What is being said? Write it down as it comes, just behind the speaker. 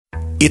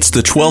It's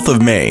the 12th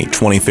of May,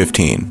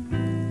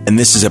 2015, and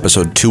this is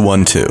episode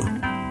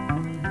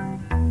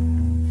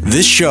 212.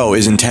 This show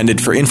is intended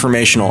for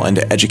informational and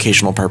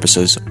educational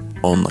purposes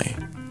only.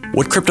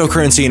 What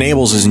cryptocurrency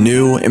enables is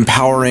new,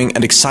 empowering,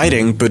 and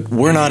exciting, but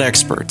we're not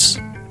experts.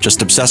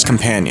 Just obsessed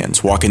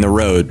companions walking the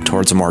road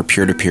towards a more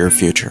peer-to-peer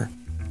future.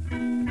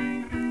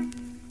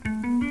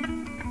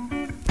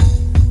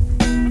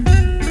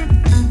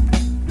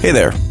 Hey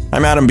there,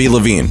 I'm Adam B.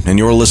 Levine, and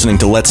you're listening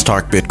to Let's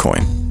Talk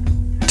Bitcoin.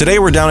 Today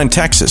we're down in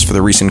Texas for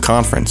the recent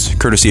conference,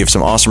 courtesy of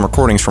some awesome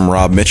recordings from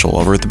Rob Mitchell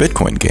over at the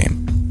Bitcoin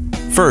Game.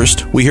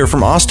 First, we hear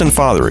from Austin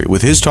Fothery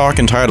with his talk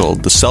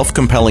entitled The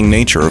Self-Compelling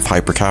Nature of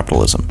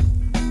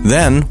Hypercapitalism.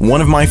 Then, one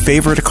of my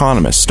favorite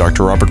economists,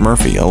 Dr. Robert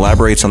Murphy,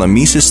 elaborates on the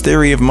Mises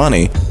theory of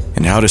money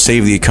and how to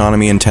save the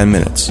economy in 10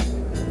 minutes.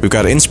 We've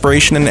got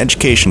inspiration and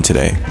education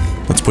today.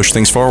 Let's push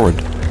things forward.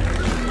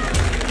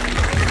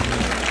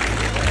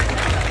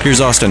 Here's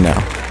Austin now.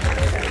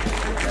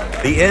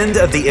 The end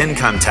of the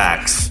income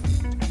tax.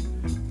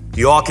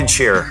 You all can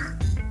cheer.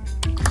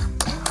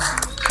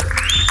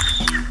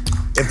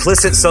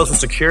 Implicit Social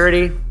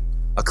Security,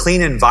 a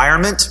clean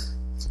environment,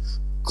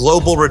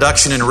 global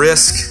reduction in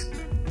risk,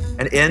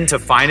 an end to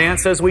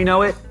finance as we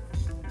know it,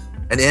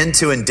 an end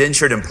to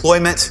indentured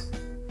employment,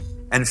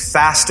 and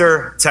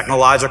faster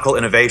technological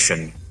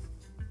innovation.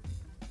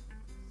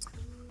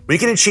 We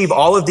can achieve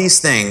all of these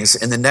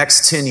things in the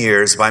next 10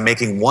 years by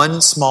making one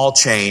small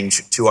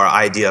change to our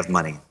idea of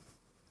money.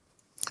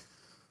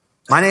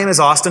 My name is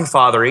Austin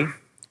Fothery,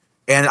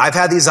 and I've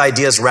had these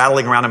ideas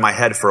rattling around in my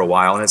head for a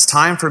while, and it's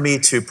time for me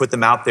to put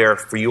them out there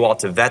for you all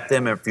to vet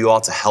them and for you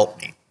all to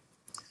help me.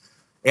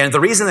 And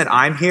the reason that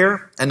I'm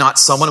here and not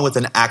someone with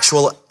an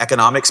actual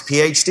economics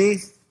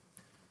PhD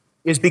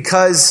is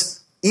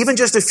because even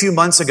just a few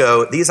months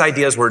ago, these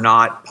ideas were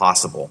not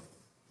possible.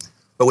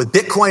 But with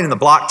Bitcoin and the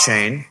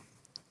blockchain,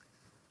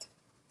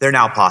 they're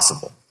now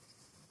possible.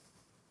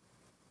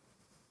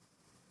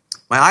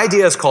 My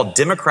idea is called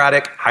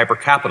democratic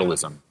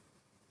hypercapitalism.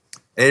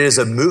 It is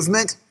a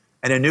movement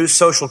and a new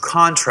social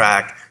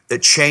contract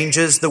that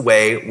changes the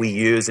way we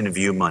use and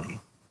view money.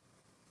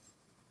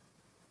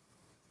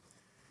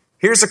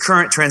 Here's a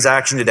current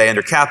transaction today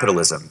under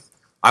capitalism.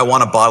 I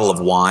want a bottle of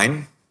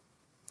wine.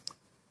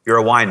 You're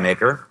a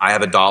winemaker. I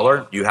have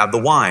 $1. You have the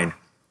wine.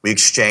 We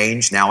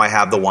exchange. Now I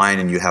have the wine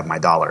and you have my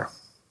dollar.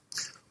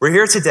 We're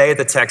here today at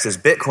the Texas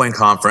Bitcoin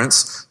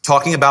Conference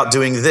talking about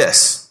doing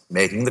this,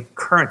 making the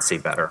currency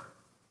better,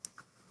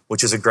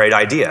 which is a great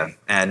idea.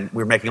 And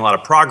we're making a lot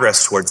of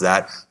progress towards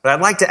that. But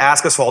I'd like to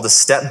ask us all to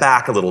step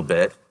back a little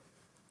bit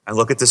and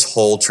look at this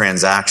whole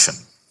transaction.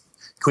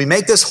 Can we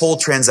make this whole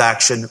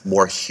transaction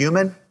more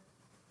human,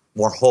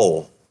 more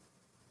whole?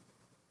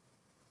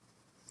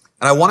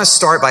 And I want to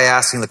start by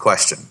asking the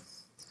question,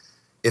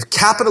 if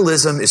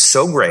capitalism is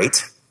so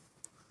great,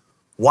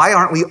 why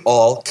aren't we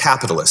all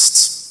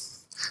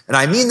capitalists? And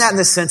I mean that in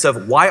the sense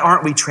of why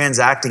aren't we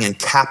transacting in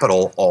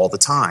capital all the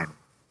time?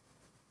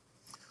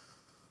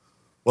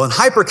 Well, in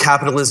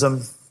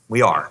hypercapitalism,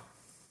 we are.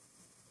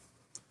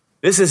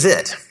 This is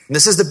it. And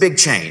this is the big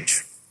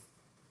change.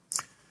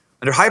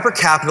 Under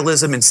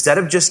hypercapitalism, instead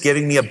of just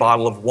giving me a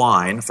bottle of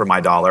wine for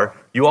my dollar,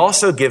 you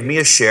also give me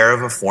a share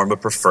of a form of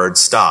preferred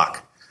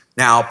stock.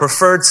 Now,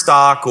 preferred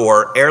stock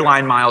or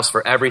airline miles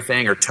for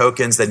everything or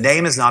tokens, the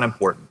name is not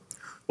important.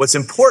 What's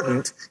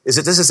important is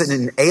that this is an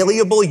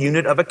inalienable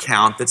unit of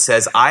account that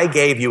says I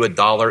gave you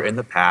 $1 in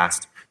the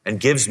past and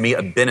gives me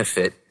a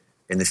benefit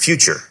in the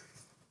future.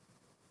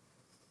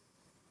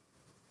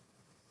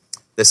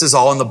 This is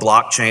all in the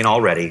blockchain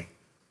already,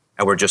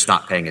 and we're just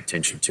not paying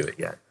attention to it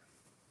yet.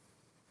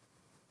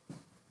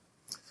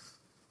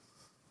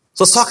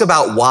 So let's talk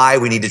about why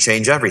we need to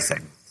change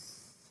everything.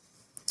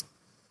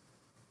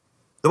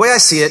 The way I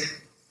see it,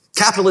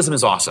 capitalism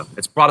is awesome.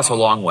 It's brought us a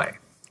long way.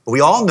 But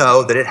we all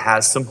know that it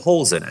has some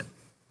holes in it.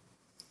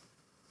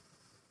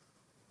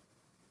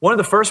 One of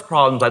the first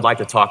problems I'd like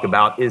to talk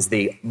about is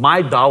the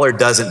my dollar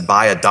doesn't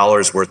buy a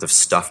dollar's worth of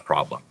stuff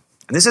problem.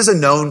 And this is a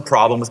known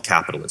problem with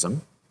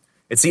capitalism.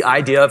 It's the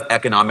idea of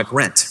economic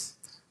rent.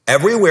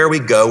 Everywhere we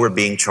go, we're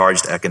being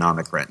charged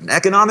economic rent. And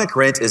economic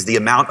rent is the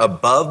amount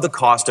above the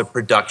cost of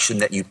production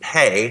that you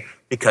pay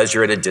because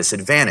you're at a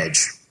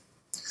disadvantage.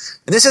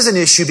 And this is an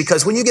issue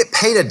because when you get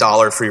paid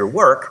 $1 for your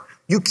work,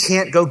 you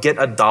can't go get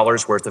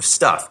 $1's worth of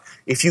stuff.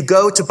 If you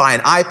go to buy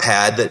an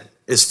iPad that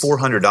is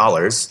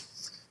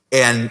 $400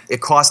 and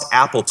it cost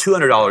Apple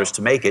 $200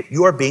 to make it,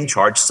 you are being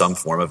charged some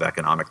form of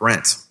economic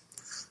rent.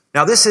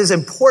 Now, this is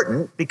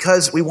important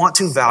because we want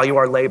to value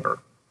our labor.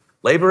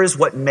 Labor is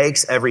what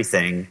makes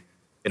everything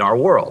in our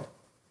world.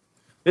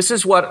 This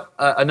is what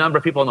a number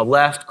of people on the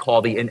left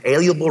call the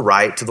inalienable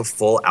right to the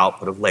full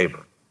output of labor.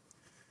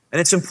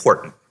 And it's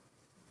important.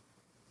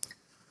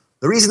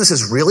 The reason this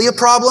is really a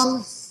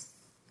problem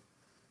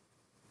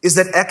is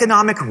that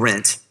economic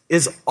rent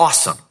is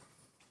awesome.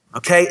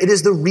 Okay? It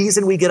is the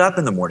reason we get up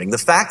in the morning. The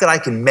fact that I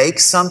can make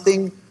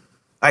something,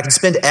 I can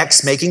spend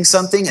X making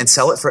something and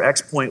sell it for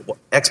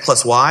X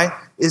plus Y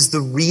is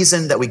the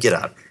reason that we get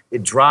up.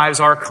 It drives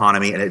our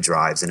economy and it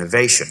drives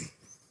innovation.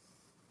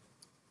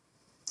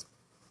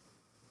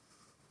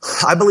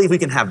 I believe we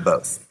can have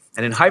both.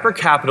 And in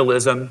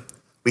hypercapitalism,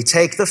 we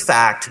take the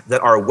fact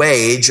that our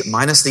wage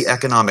minus the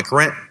economic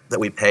rent that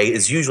we pay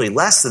is usually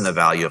less than the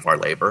value of our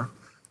labor,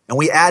 and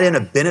we add in a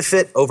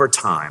benefit over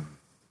time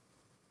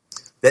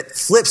that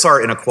flips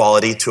our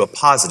inequality to a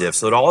positive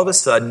so that all of a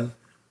sudden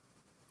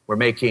we're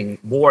making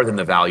more than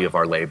the value of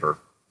our labor.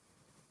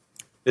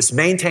 This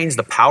maintains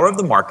the power of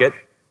the market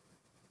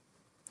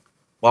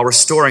while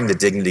restoring the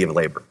dignity of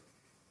labor.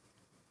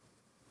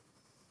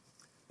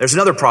 There's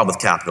another problem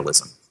with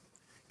capitalism.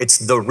 It's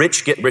the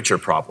rich get richer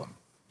problem.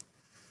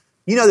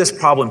 You know this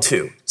problem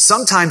too.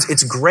 Sometimes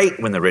it's great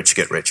when the rich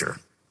get richer,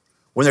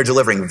 when they're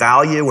delivering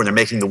value, when they're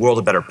making the world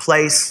a better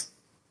place.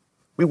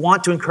 We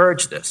want to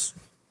encourage this.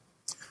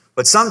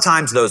 But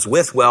sometimes those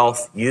with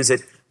wealth use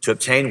it to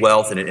obtain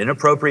wealth in an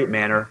inappropriate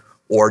manner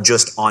or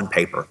just on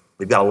paper.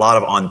 We've got a lot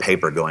of on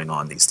paper going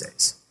on these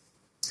days.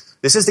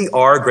 This is the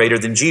R greater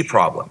than G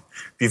problem.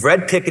 If you've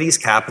read Piketty's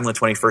Capital in the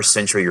 21st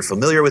Century, you're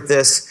familiar with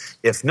this.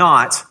 If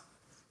not,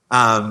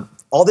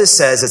 all this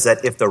says is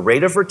that if the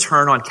rate of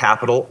return on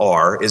capital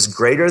R is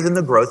greater than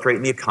the growth rate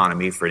in the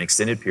economy for an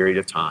extended period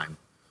of time,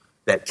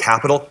 that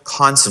capital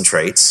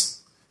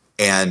concentrates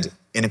and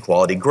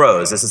inequality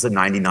grows. This is a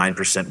 99%,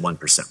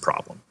 1%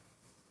 problem.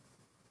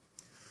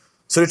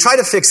 So to try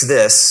to fix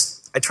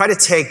this, I try to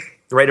take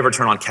the rate of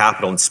return on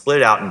capital and split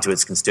it out into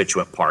its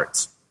constituent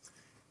parts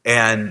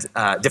and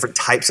different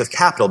types of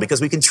capital,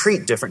 because we can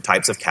treat different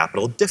types of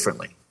capital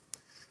differently.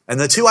 And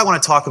the two I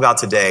want to talk about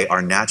today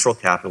are natural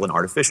capital and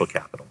artificial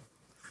capital.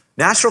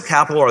 Natural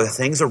capital are the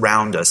things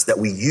around us that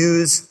we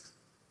use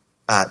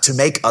to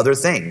make other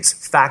things: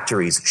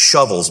 factories,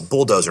 shovels,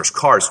 bulldozers,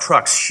 cars,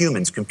 trucks,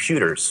 humans,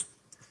 computers.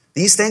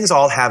 These things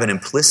all have an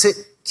implicit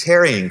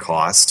carrying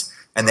cost,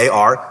 and they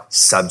are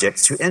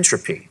subject to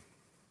entropy.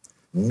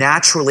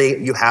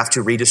 Naturally, you have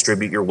to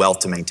redistribute your wealth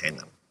to maintain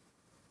them.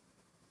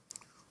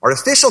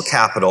 Artificial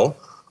capital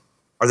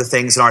are the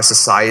things in our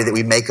society that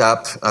we make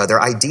up their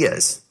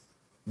ideas.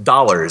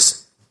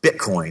 Dollars,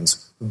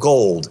 bitcoins,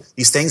 gold,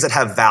 these things that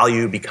have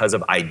value because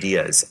of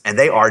ideas, and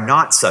they are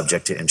not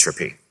subject to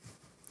entropy.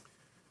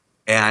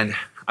 And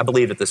I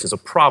believe that this is a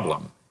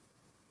problem.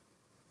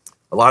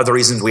 A lot of the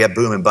reasons we have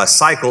boom and bust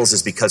cycles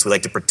is because we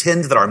like to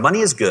pretend that our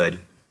money is good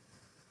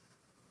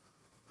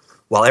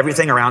while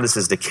everything around us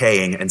is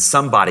decaying and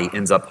somebody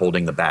ends up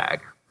holding the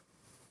bag.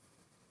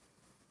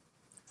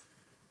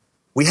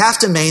 We have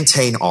to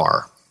maintain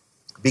R,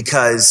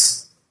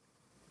 because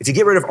if you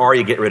get rid of R,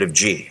 you get rid of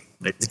G.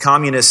 The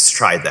communists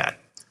tried that,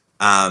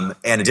 and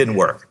it didn't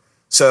work.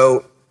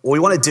 So what we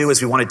want to do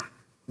is we want to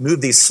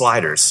move these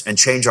sliders and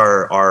change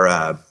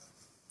our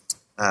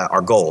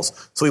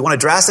goals. So we want to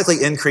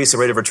drastically increase the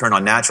rate of return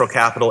on natural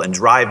capital and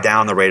drive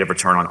down the rate of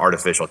return on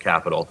artificial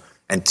capital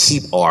and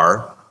keep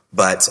R,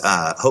 but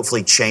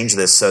hopefully change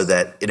this so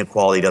that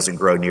inequality doesn't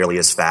grow nearly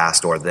as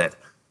fast or that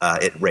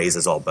it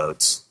raises all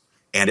boats.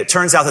 And it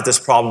turns out that this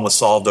problem was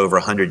solved over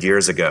 100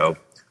 years ago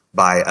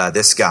by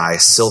this guy,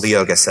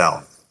 Silvio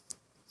Gesell.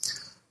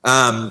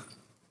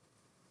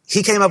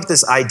 He came up with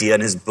this idea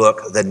in his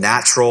book, The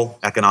Natural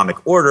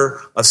Economic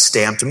Order of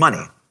Stamped Money.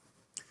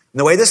 And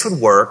the way this would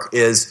work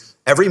is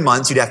every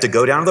month you'd have to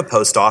go down to the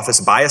post office,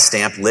 buy a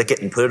stamp, lick it,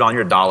 and put it on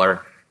your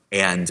dollar,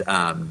 and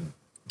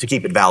to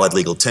keep it valid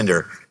legal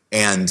tender.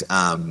 And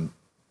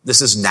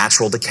this is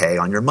natural decay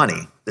on your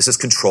money. This is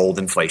controlled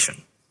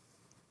inflation.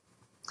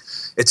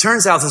 It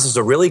turns out this is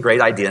a really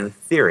great idea in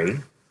theory,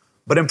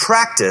 but in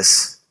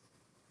practice,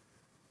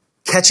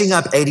 catching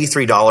up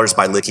 $83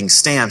 by licking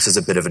stamps is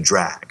a bit of a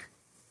drag.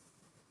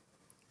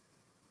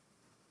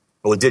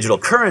 But with digital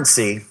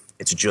currency,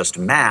 it's just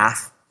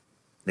math,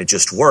 and it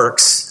just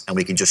works, and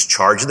we can just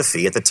charge the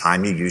fee at the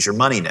time you use your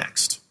money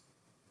next.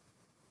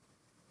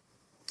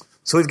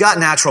 So we've got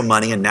natural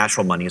money, and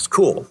natural money is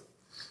cool.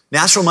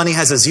 Natural money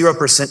has a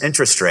 0%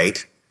 interest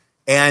rate,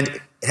 and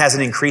it has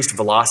an increased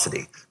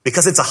velocity.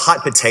 Because it's a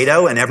hot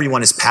potato and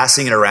everyone is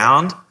passing it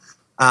around,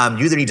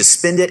 you either need to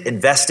spend it,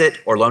 invest it,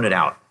 or loan it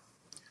out.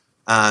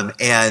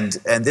 And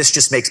this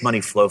just makes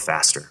money flow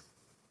faster.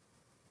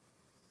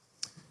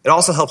 It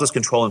also helps us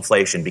control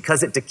inflation.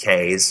 Because it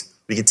decays,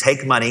 we can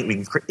take money,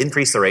 we can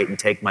increase the rate and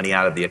take money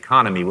out of the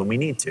economy when we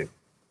need to.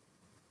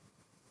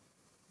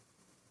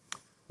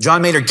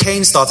 John Maynard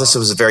Keynes thought this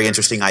was a very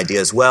interesting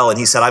idea as well, and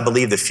he said, I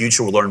believe the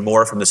future will learn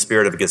more from the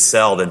spirit of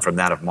Gesell than from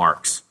that of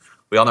Marx.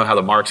 We all know how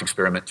the Marx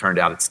experiment turned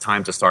out. It's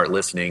time to start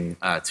listening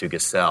to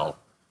Gesell.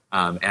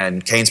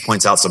 And Keynes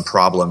points out some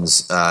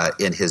problems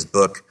in his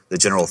book, The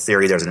General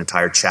Theory. There's an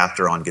entire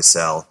chapter on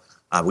Gesell.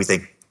 I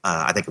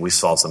think we've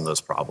solved some of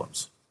those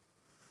problems.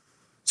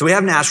 So we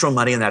have natural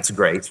money, and that's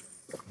great.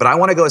 But I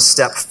want to go a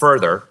step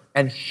further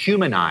and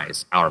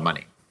humanize our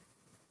money.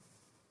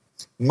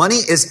 Money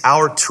is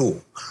our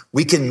tool.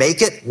 We can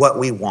make it what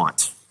we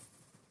want.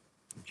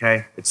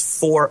 Okay? It's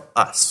for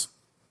us.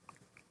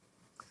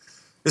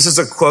 This is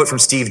a quote from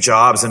Steve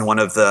Jobs in one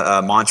of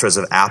the mantras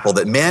of Apple,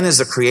 that man is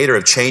the creator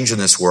of change in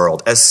this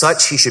world. As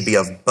such, he should be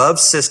above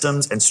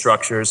systems and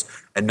structures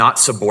and not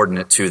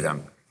subordinate to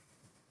them.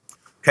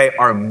 Okay,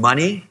 our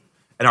money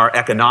and our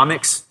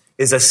economics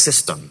is a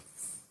system.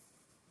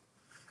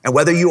 And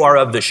whether you are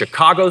of the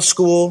Chicago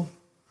school,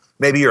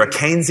 maybe you're a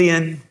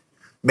Keynesian,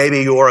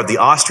 maybe you're of the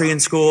Austrian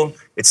school,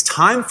 it's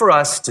time for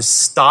us to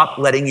stop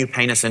letting you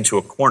paint us into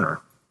a corner.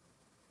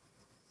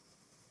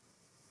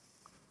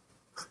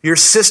 Your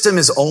system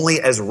is only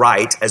as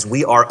right as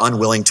we are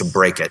unwilling to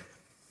break it.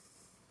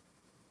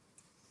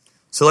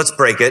 So let's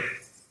break it.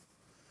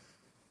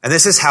 And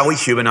this is how we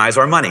humanize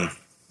our money.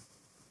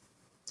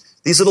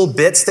 These little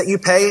bits that you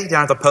pay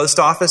down at the post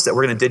office that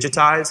we're going to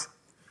digitize,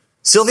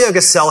 Sylvia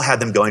Gassel had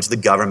them going to the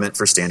government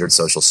for standard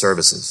social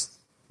services.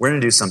 We're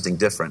going to do something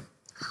different.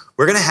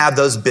 We're going to have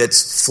those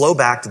bits flow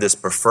back to this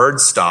preferred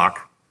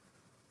stock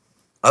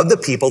of the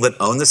people that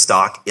own the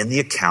stock in the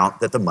account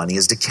that the money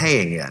is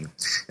decaying in.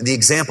 In the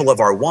example of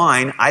our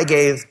wine, I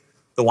gave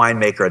the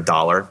winemaker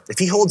 $1. If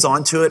he holds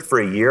on to it for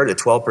a year at a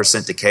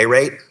 12% decay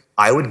rate,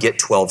 I would get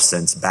 12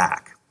 cents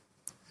back.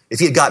 If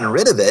he had gotten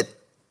rid of it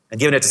and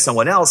given it to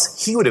someone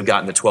else, he would have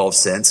gotten the 12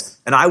 cents,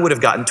 and I would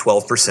have gotten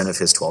 12% of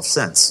his 12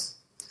 cents.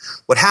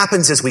 What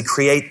happens is we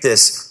create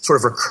this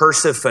sort of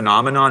recursive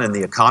phenomenon in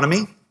the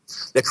economy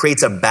that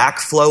creates a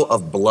backflow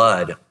of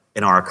blood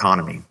in our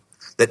economy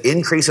that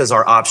increases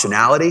our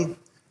optionality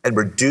and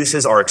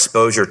reduces our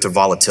exposure to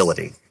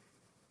volatility.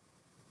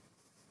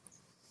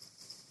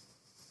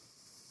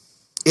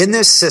 In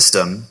this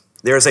system,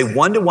 there is a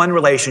one-to-one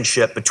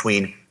relationship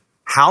between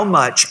how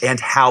much and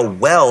how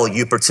well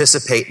you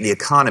participate in the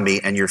economy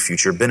and your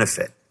future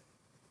benefit.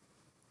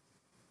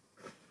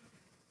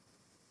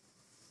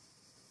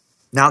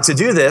 Now, to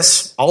do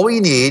this, all we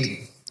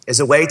need is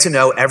a way to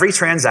know every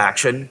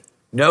transaction,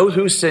 know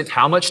who sent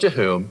how much to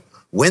whom,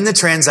 when the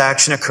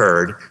transaction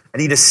occurred,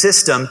 and need a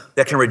system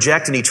that can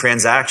reject any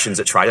transactions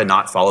that try to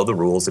not follow the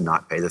rules and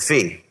not pay the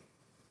fee.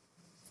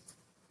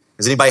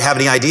 Does anybody have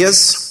any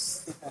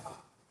ideas?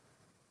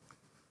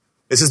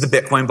 This is the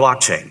Bitcoin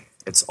blockchain.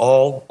 It's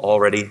all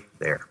already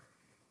there.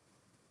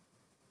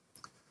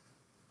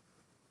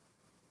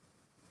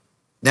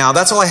 Now,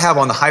 that's all I have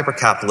on the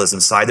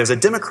hypercapitalism side. There's a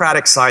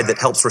democratic side that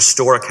helps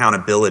restore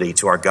accountability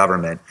to our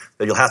government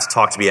that you'll have to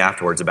talk to me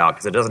afterwards about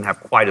because it doesn't have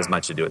quite as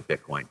much to do with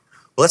Bitcoin.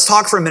 But let's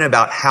talk for a minute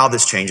about how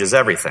this changes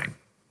everything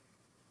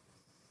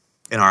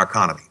in our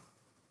economy.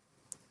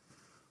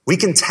 We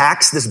can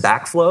tax this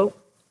backflow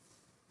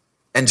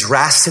and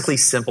drastically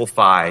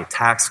simplify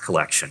tax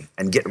collection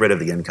and get rid of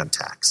the income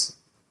tax.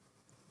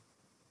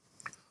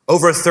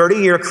 Over a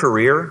 30-year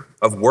career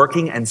of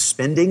working and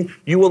spending,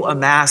 you will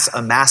amass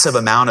a massive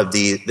amount of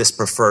this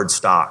preferred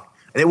stock,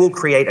 and it will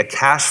create a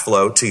cash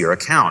flow to your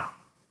account.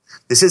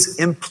 This is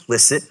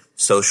implicit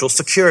social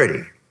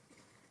security.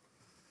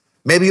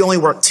 Maybe you only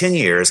work 10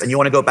 years and you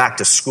want to go back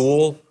to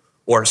school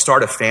or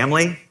start a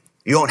family.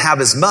 You won't have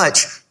as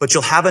much, but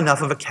you'll have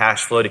enough of a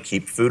cash flow to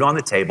keep food on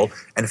the table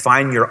and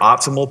find your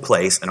optimal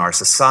place in our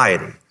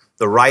society,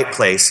 the right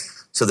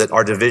place so that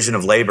our division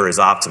of labor is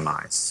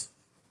optimized.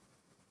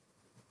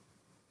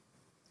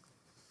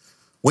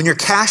 When your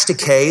cash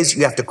decays,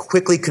 you have to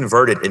quickly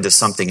convert it into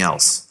something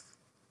else.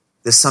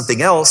 This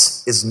something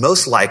else is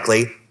most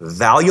likely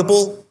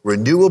valuable,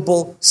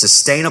 renewable,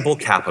 sustainable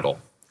capital.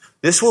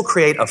 This will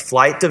create a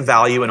flight to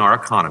value in our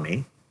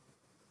economy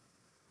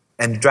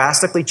and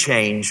drastically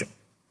change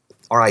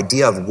our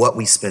idea of what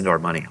we spend our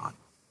money on.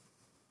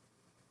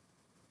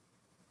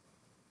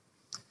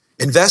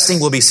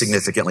 Investing will be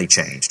significantly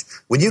changed.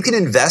 When you can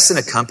invest in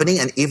a company,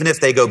 and even if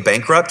they go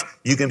bankrupt,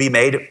 you can be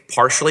made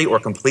partially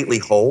or completely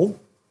whole,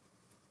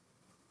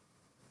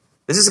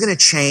 this is going to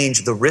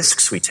change the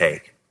risks we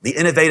take, the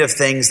innovative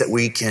things that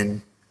we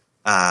can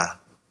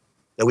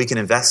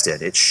invest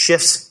in. It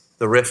shifts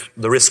the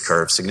risk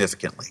curve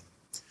significantly.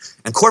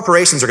 And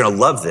corporations are going to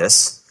love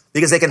this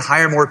because they can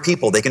hire more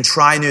people. They can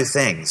try new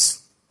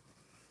things.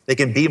 They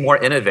can be more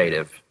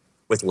innovative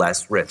with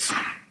less risk.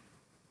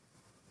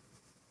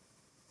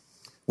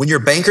 When your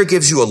banker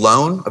gives you a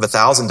loan of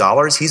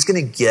 $1,000, he's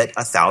going to get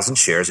 1,000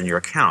 shares in your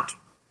account.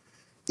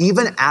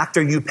 Even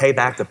after you pay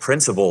back the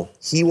principal,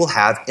 he will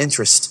have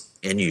interest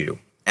in you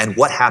and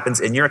what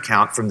happens in your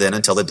account from then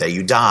until the day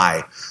you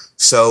die.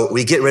 So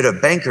we get rid of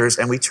bankers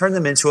and we turn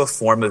them into a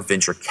form of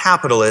venture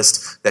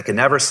capitalists that can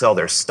never sell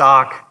their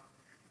stock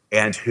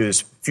and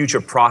whose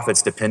future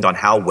profits depend on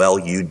how well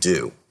you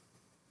do.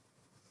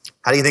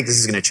 How do you think this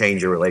is going to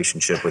change your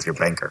relationship with your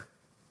banker?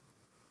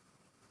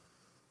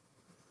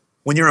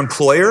 When your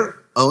employer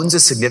owns a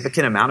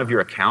significant amount of your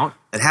account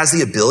and has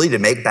the ability to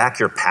make back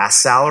your past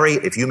salary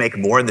if you make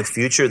more in the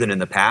future than in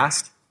the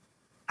past,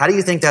 how do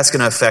you think that's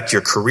going to affect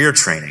your career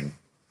training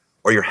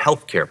or your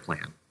healthcare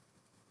plan?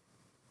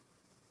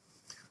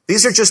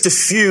 These are just a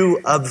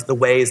few of the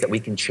ways that we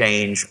can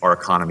change our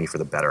economy for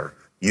the better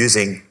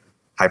using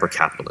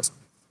hypercapitalism.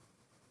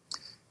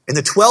 In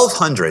the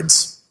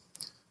 1200s,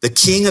 the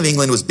King of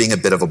England was being a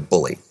bit of a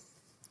bully.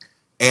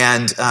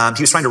 And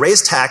he was trying to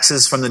raise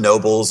taxes from the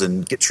nobles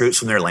and get troops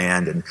from their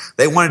land. And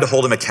they wanted to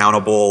hold him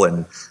accountable,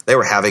 and they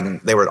were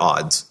at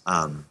odds.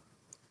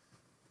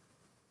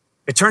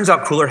 It turns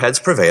out cooler heads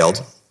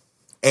prevailed.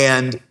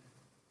 And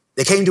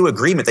They came to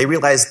agreement. They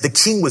realized the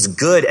king was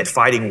good at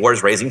fighting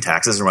wars, raising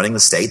taxes, and running the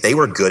state. They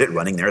were good at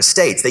running their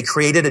estates. They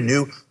created a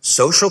new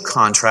social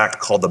contract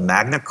called the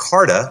Magna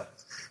Carta,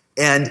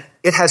 and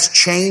it has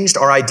changed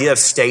our idea of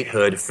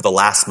statehood for the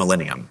last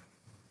millennium.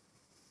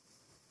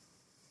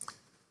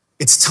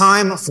 It's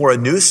time for a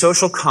new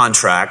social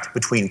contract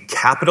between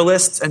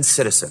capitalists and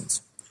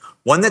citizens.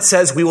 One that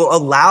says we will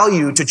allow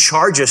you to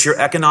charge us your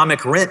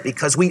economic rent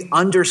because we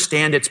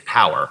understand its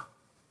power.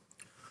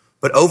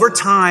 But over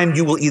time,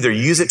 you will either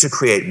use it to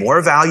create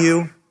more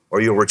value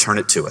or you'll return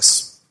it to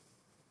us.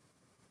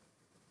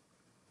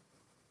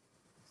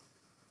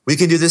 We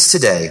can do this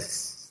today.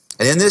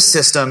 And in this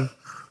system,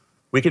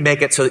 we can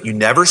make it so that you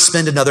never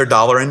spend another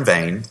dollar in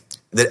vain,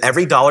 that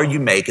every dollar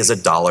you make is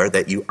a dollar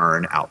that you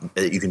earn out,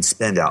 that you can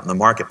spend out in the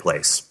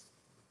marketplace.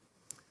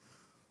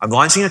 I'm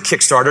launching a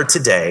Kickstarter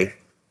today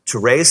to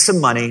raise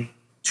some money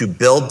to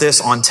build this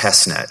on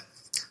testnet.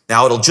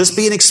 Now, it'll just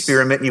be an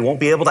experiment. You won't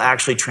be able to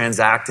actually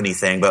transact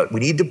anything, but we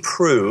need to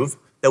prove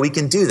that we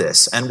can do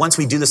this. And once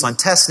we do this on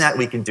testnet,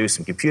 we can do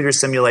some computer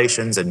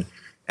simulations and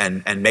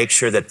make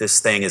sure that this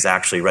thing is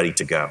actually ready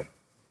to go.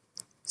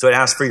 So I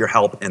ask for your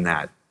help in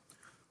that.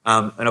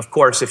 And of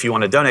course, if you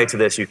want to donate to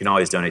this, you can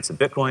always donate some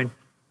Bitcoin.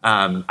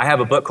 I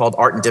have a book called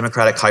Art and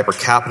Democratic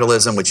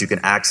Hypercapitalism, which you can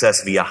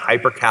access via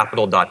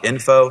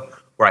hypercapital.info,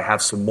 where I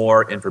have some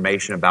more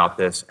information about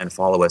this, and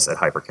follow us at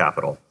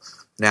Hypercapital.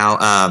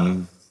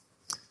 Now,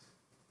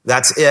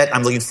 that's it.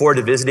 I'm looking forward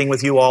to visiting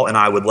with you all, and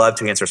I would love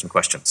to answer some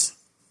questions.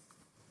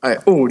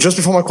 Just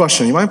before my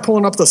question, you mind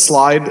pulling up the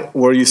slide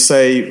where you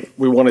say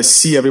we want to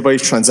see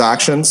everybody's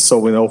transactions so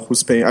we know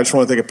who's paying? I just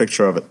want to take a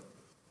picture of it.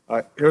 All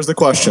right, here's the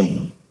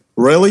question.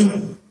 Really?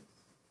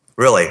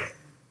 Really.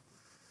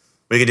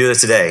 We can do this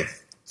today.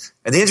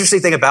 And the interesting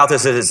thing about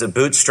this is it's a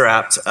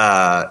bootstrapped...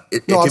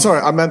 I'm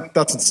sorry. I meant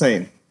that's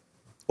insane.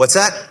 What's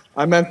that?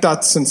 I meant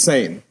that's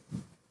insane.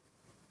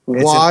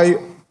 Why?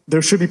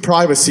 There should be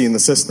privacy in the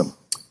system.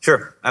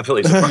 Sure,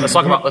 absolutely. So let's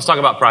talk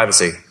about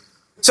privacy.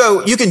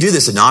 So you can do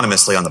this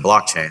anonymously on the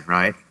blockchain,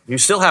 right? You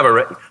still have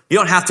you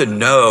don't have to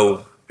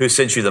know who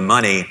sent you the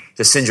money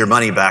to send your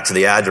money back to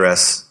the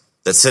address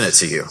that sent it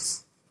to you,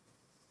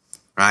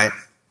 right?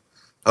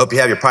 I hope you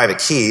have your private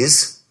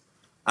keys.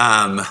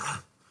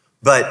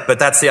 But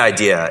that's the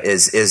idea.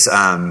 Is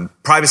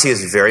privacy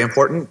is very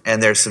important,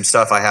 and there's some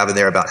stuff I have in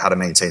there about how to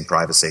maintain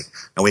privacy,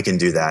 and we can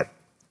do that.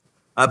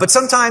 But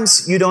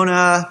sometimes you don't.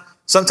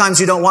 Sometimes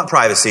you don't want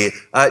privacy.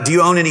 Do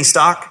you own any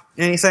stock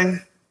in anything?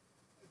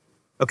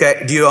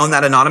 Okay. Do you own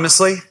that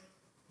anonymously?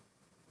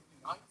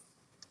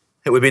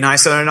 It would be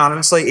nice to own it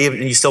anonymously,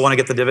 even you still want to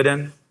get the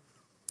dividend.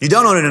 You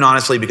don't own it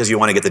anonymously because you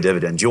want to get the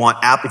dividend.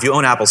 If you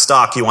own Apple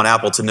stock, you want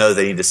Apple to know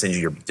they need to send you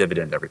your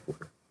dividend every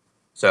quarter.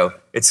 So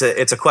it's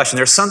a question.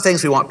 There's some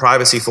things we want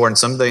privacy for and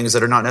some things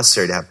that are not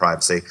necessary to have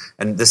privacy.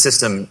 And the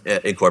system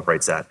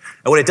incorporates that.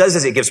 And what it does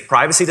is it gives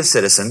privacy to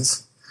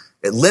citizens.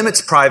 It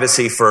limits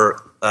privacy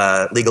for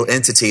legal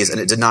entities, and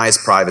it denies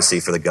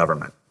privacy for the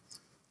government.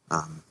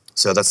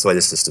 So that's the way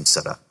the system's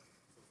set up.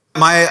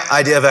 My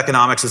idea of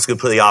economics was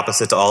completely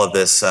opposite to all of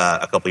this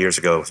a couple years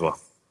ago as well.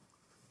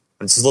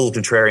 And it's a little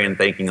contrarian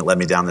thinking that led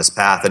me down this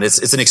path, and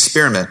it's an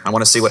experiment. I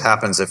want to see what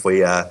happens if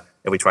we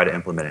try to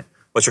implement it.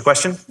 What's your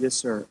question? Yes,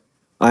 sir.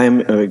 I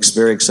am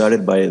very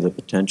excited by the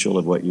potential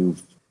of what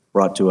you've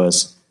brought to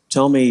us.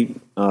 Tell me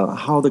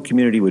how the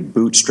community would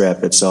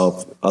bootstrap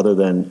itself, other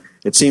than,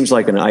 it seems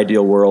like in an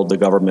ideal world, the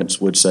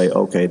governments would say,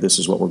 okay, this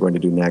is what we're going to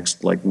do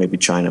next, like maybe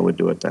China would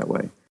do it that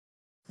way.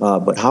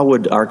 But how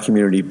would our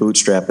community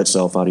bootstrap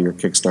itself out of your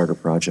Kickstarter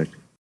project?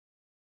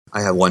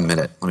 I have 1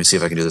 minute. Let me see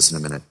if I can do this in a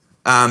minute.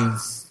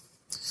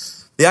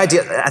 The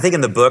idea, I think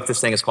in the book, this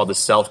thing is called the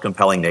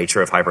self-compelling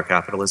nature of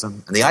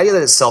hypercapitalism. And the idea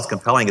that it's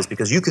self-compelling is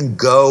because you can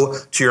go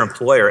to your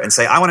employer and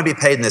say, I want to be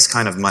paid in this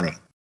kind of money.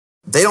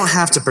 They don't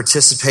have to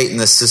participate in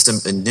the system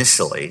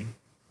initially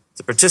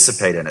to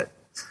participate in it.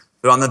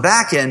 But on the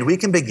back end, we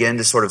can begin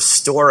to sort of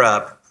store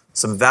up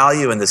some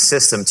value in the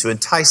system to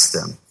entice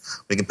them.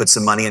 We can put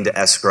some money into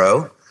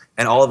escrow,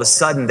 and all of a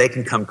sudden they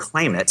can come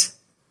claim it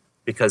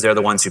because they're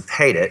the ones who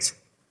paid it.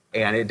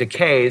 And it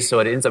decays, so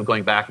it ends up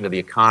going back into the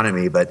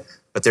economy, but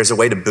there's a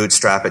way to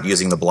bootstrap it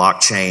using the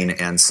blockchain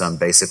and some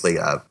basically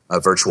a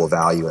virtual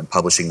value and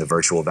publishing the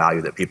virtual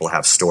value that people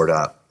have stored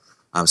up.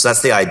 So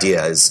that's the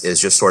idea, is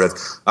just sort of,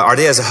 our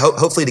idea is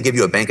hopefully to give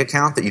you a bank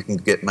account that you can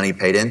get money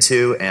paid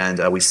into, and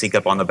we sync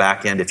up on the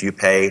back end. If you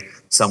pay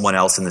someone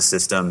else in the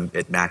system,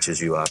 it matches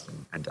you up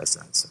and does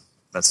that. So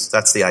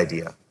that's the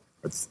idea,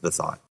 or the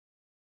thought.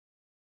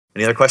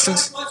 Any other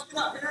questions?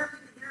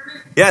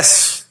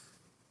 Yes.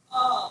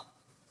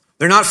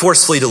 They're not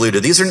forcefully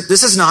diluted.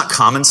 This is not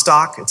common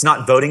stock. It's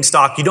not voting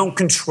stock. You don't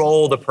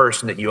control the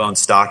person that you own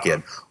stock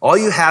in. All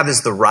you have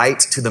is the right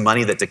to the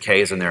money that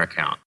decays in their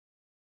account.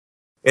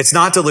 It's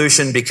not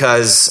dilution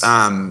because,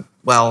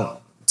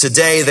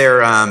 today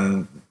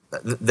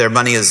their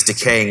money is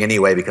decaying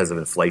anyway because of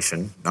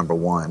inflation, number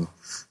one.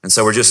 And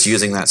so we're just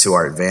using that to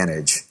our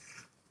advantage.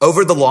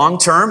 Over the long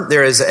term, one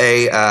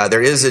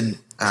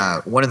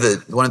of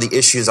the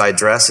issues I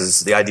address is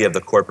the idea of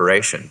the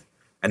corporation.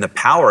 and the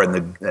power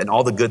and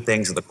all the good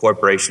things that the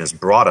corporation has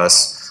brought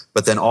us,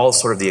 but then all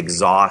sort of the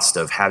exhaust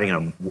of having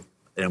an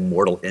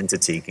immortal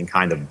entity can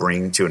kind of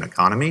bring to an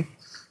economy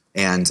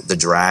and the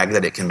drag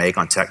that it can make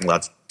on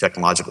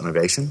technological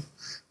innovation.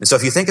 And so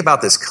if you think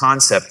about this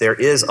concept, there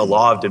is a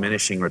law of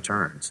diminishing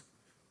returns.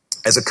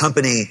 As a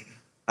company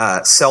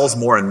sells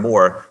more and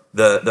more,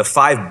 the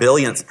 5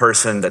 billionth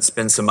person that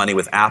spends some money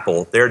with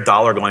Apple, their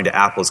dollar going to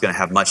Apple is going to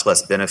have much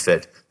less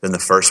benefit than the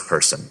first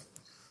person.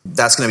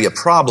 That's going to be a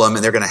problem,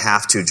 and they're going to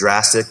have to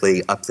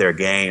drastically up their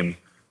game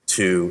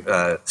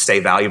to stay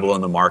valuable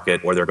in the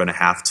market, or they're going to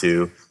have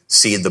to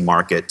seed the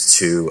market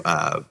to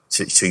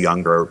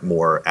younger,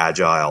 more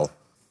agile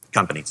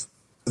companies.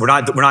 We're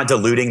not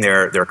diluting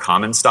their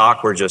common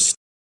stock.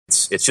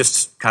 It's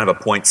just kind of a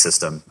point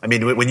system. I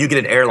mean, when you get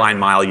an airline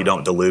mile, you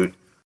don't dilute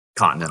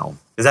Continental.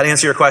 Does that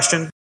answer your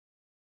question?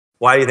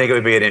 Why do you think it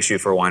would be an issue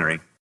for a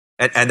winery?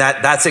 And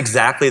that's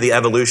exactly the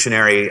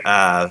evolutionary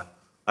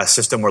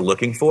system we're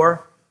looking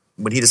for.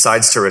 When he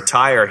decides to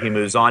retire, he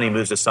moves on. He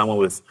moves to someone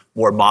with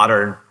more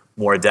modern,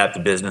 more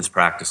adept business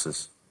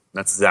practices.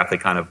 That's exactly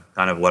kind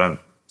of what I'm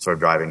sort of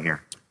driving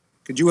here.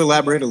 Could you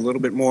elaborate a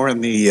little bit more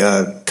on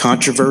the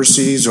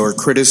controversies or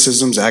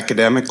criticisms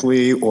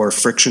academically or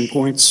friction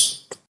points?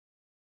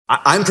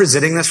 I'm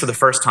presenting this for the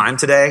first time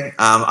today.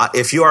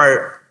 If you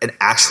are an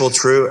actual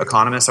true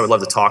economist, I would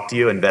love to talk to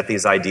you and vet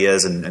these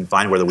ideas and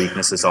find where the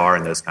weaknesses are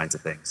and those kinds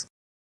of things.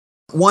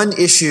 One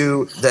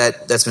issue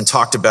that's been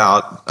talked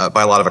about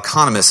by a lot of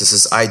economists is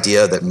this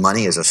idea that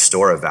money is a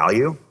store of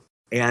value.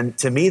 And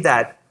to me,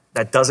 that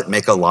doesn't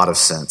make a lot of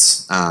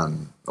sense,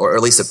 or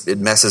at least it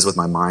messes with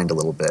my mind a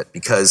little bit,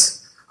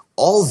 because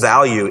all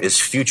value is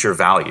future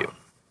value.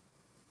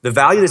 The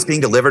value that's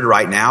being delivered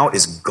right now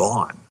is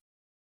gone,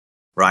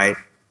 right?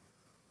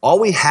 All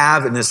we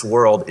have in this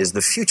world is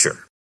the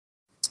future.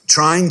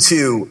 Trying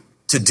to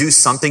do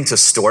something to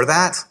store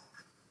that,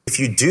 if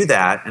you do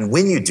that, and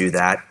when you do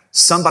that,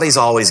 somebody's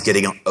always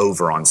getting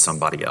over on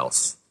somebody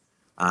else.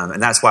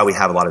 And that's why we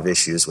have a lot of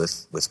issues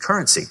with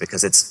currency,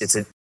 because it's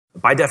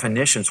by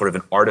definition sort of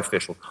an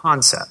artificial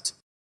concept.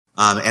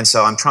 And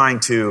so I'm trying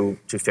to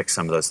fix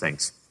some of those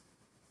things.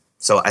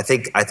 So I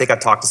think I've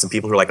talked to some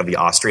people who are like of the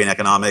Austrian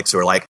economics who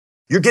are like,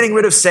 you're getting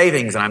rid of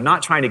savings, and I'm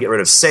not trying to get rid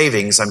of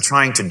savings, I'm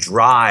trying to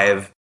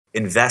drive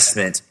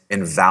investment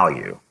in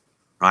value,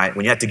 right?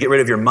 When you have to get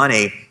rid of your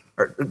money,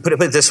 or put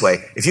it this way,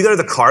 if you go to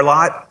the car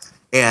lot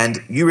and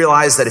you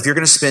realize that if you're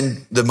going to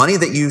spend the money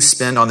that you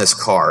spend on this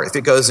car, if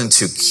it goes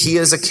into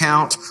Kia's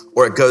account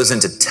or it goes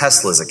into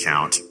Tesla's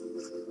account,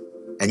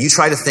 and you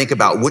try to think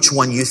about which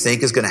one you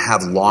think is going to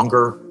have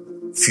longer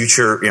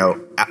future,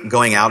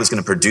 going out is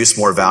going to produce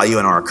more value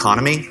in our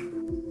economy,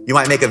 you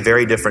might make a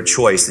very different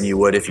choice than you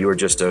would if you were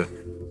just a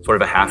sort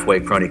of a halfway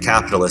crony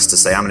capitalist to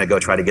say, I'm going to go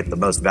try to get the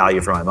most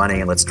value for my money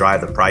and let's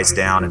drive the price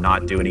down and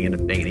not do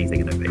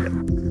anything innovative.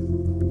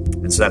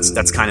 And so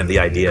that's kind of the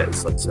idea.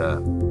 Let's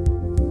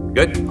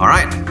good. All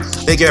right.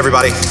 Thank you,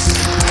 everybody.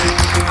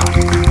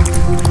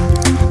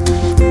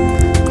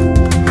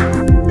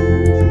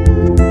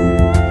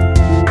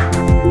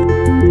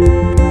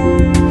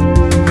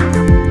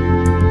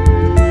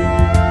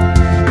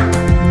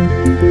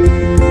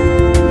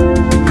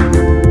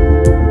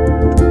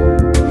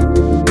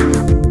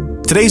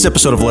 Today's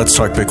episode of Let's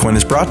Talk Bitcoin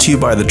is brought to you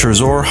by the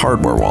Trezor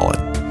hardware wallet.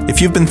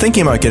 If you've been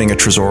thinking about getting a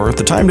Trezor,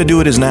 the time to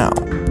do it is now.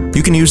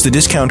 You can use the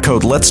discount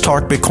code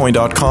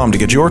letstalkbitcoin.com to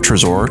get your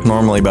Trezor,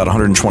 normally about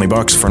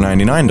 $120 for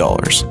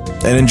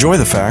 $99, and enjoy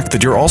the fact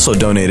that you're also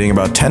donating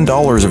about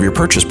 $10 of your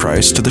purchase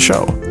price to the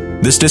show.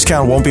 This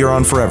discount won't be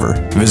around forever.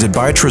 Visit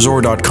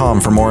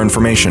buytrezor.com for more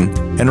information,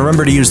 and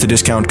remember to use the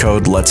discount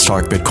code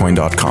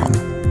letstalkbitcoin.com.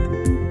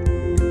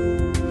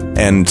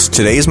 And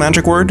today's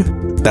magic word?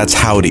 That's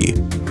howdy.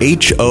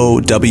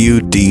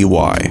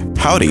 HOWDY.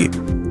 Howdy.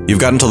 You've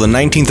got until the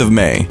 19th of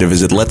May to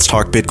visit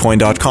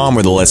letstalkbitcoin.com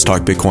or the Let's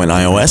Talk Bitcoin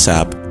iOS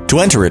app to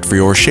enter it for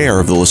your share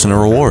of the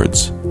listener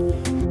rewards.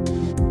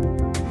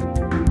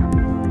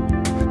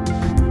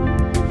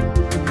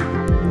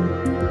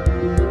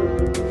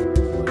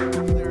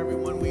 There,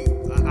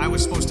 everyone. I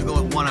was supposed to go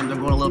at 1. I'm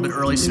going a little bit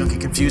early so you don't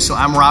get confused. So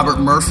I'm Robert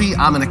Murphy.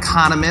 I'm an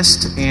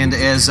economist, and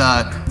as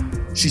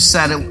she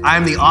said,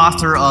 I'm the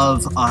author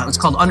of, it's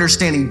called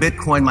Understanding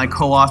Bitcoin. My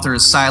co-author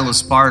is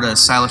Silas Barta.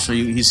 Silas,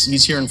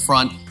 he's here in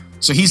front.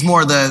 So he's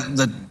more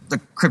the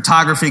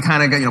cryptography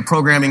kind of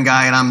programming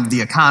guy, and I'm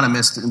the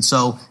economist. And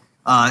so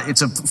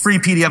it's a free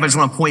PDF. I just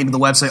want to point you to the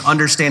website,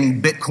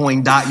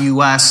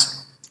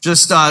 understandingbitcoin.us.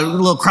 Just a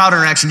little crowd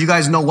interaction. Do you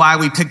guys know why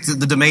we picked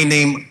the domain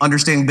name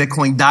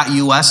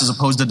understandingbitcoin.us as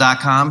opposed to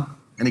 .com?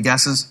 Any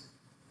guesses?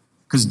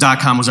 Because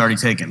 .com was already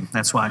taken.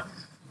 That's why.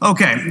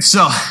 Okay,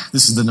 so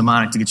this is the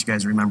mnemonic to get you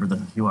guys to remember the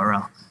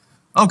URL.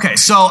 Okay,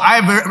 so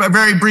I have a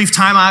very brief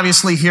time,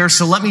 obviously, here,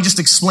 so let me just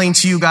explain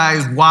to you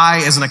guys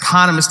why, as an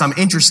economist, I'm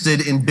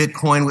interested in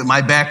Bitcoin with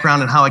my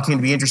background and how I came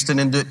to be interested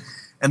in it,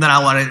 and then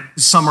I want to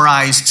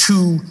summarize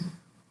 2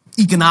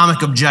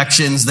 economic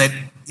objections that,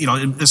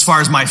 as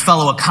far as my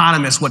fellow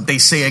economists, what they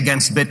say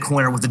against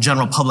Bitcoin or what the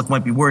general public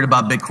might be worried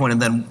about Bitcoin,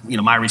 and then,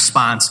 my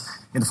response.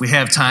 And if we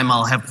have time,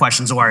 I'll have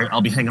questions, or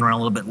I'll be hanging around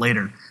a little bit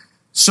later.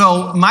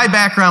 So my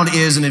background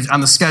is, and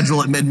on the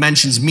schedule it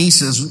mentions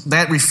Mises,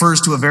 that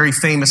refers to a very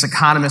famous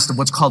economist of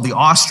what's called the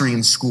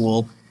Austrian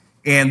school.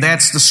 And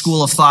that's the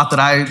school of thought that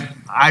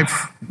I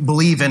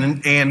believe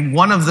in. And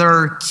one of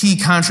their key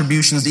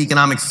contributions to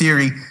economic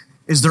theory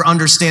is their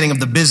understanding of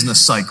the business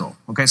cycle.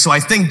 Okay, so I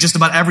think just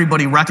about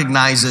everybody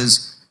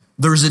recognizes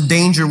there's a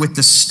danger with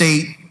the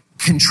state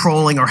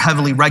controlling or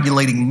heavily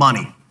regulating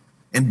money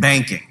and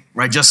banking,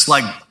 right? Just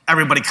like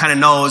everybody kind of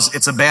knows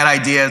it's a bad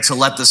idea to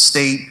let the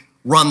state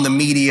run the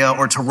media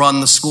or to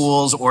run the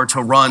schools or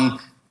to run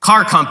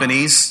car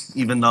companies,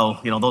 even though,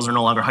 those are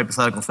no longer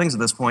hypothetical things at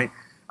this point.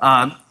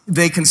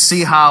 They can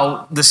see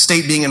how the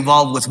state being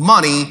involved with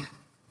money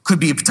could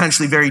be a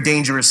potentially very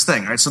dangerous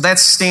thing, right? So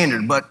that's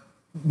standard. But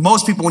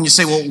most people, when you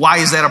say, well, why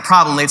is that a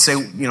problem? They'd say,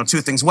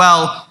 two things.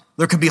 Well,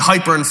 there could be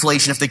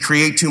hyperinflation if they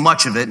create too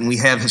much of it. And we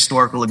have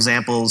historical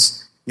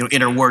examples,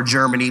 interwar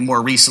Germany,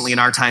 more recently in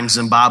our time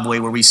Zimbabwe,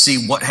 where we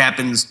see what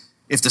happens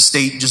if the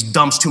state just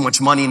dumps too much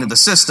money into the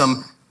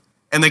system.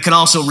 And they can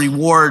also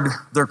reward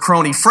their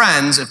crony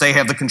friends if they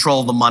have the control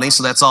of the money.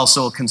 So that's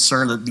also a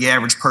concern that the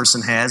average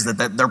person has, that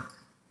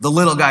the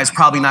little guy's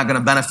probably not going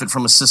to benefit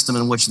from a system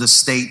in which the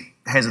state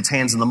has its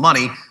hands in the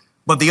money.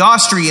 But the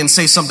Austrians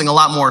say something a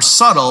lot more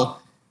subtle.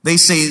 They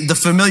say the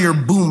familiar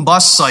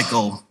boom-bust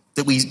cycle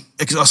that we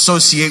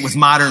associate with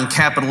modern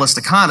capitalist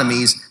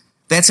economies,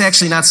 that's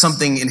actually not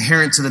something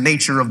inherent to the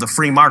nature of the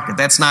free market.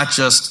 That's not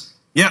just,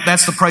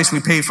 that's the price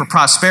we pay for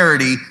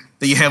prosperity,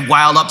 that you have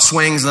wild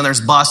upswings and then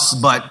there's busts,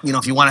 but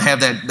if you want to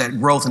have that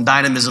growth and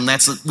dynamism,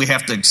 that's what we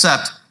have to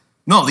accept.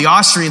 No, the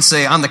Austrians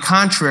say, on the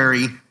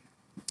contrary,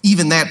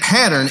 even that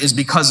pattern is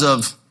because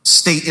of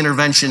state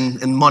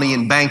intervention in money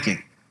and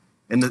banking.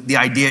 And the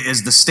idea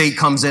is the state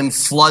comes in,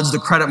 floods the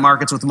credit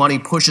markets with money,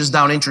 pushes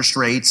down interest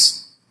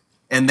rates,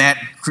 and that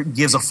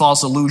gives a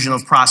false illusion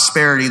of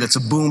prosperity that's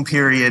a boom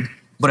period,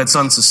 but it's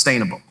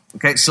unsustainable.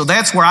 Okay, so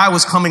that's where I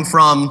was coming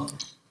from.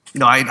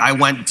 I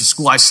went to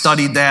school, I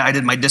studied that, I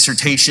did my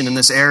dissertation in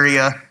this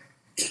area,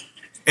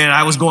 and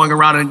I was going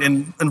around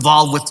and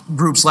involved with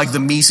groups like the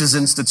Mises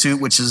Institute,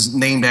 which is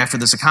named after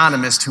this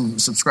economist who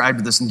subscribed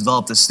to this and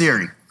developed this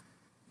theory.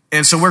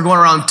 And so we're going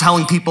around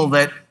telling people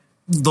that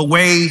the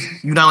way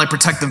you not only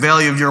protect the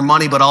value of your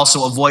money, but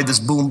also avoid this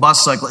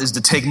boom-bust cycle is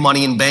to take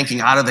money and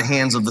banking out of the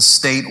hands of the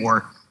state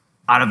or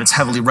out of its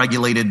heavily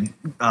regulated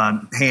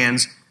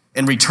hands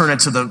and return it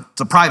to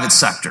the private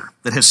sector.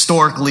 That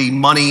historically,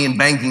 money and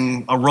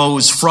banking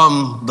arose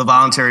from the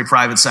voluntary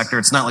private sector.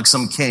 It's not like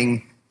some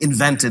king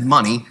invented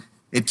money.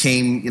 It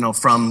came,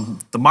 from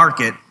the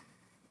market.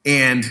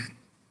 And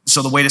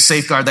so the way to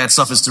safeguard that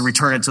stuff is to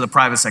return it to the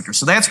private sector.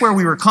 So that's where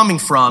we were coming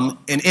from.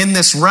 And in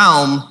this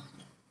realm,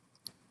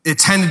 it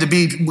tended to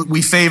be,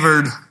 we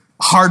favored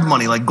hard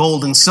money like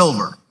gold and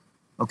silver,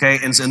 okay?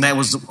 And that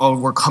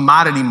were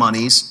commodity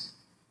monies.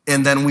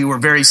 And then we were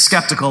very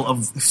skeptical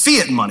of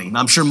fiat money.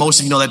 Now, I'm sure most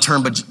of you know that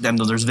term, but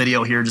there's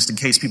video here just in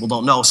case people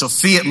don't know. So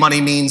fiat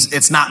money means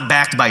it's not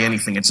backed by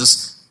anything. It's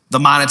just the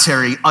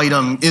monetary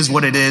item is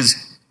what it is.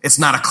 It's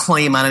not a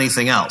claim on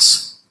anything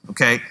else,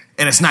 okay?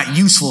 And it's not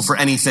useful for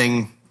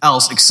anything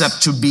else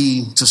except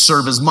to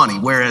serve as money.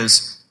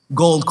 Whereas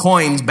gold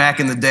coins back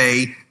in the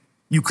day,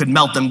 you could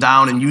melt them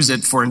down and use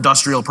it for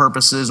industrial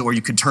purposes, or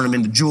you could turn them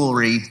into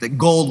jewelry. That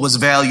gold was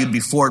valued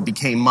before it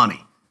became money.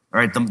 All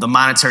right, the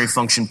monetary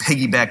function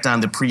piggybacked on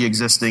the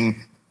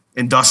pre-existing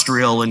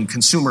industrial and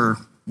consumer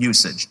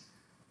usage.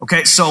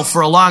 Okay, so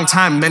for a long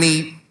time,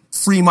 many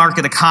free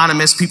market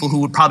economists, people who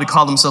would probably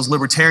call themselves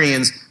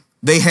libertarians,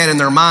 they had in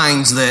their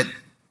minds that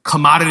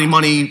commodity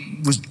money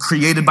was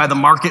created by the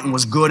market and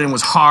was good and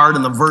was hard,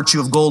 and the virtue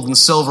of gold and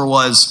silver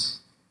was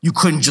you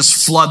couldn't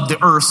just flood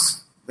the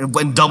earth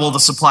and double the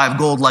supply of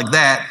gold like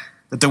that,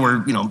 that there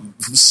were,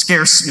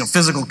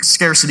 physical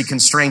scarcity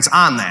constraints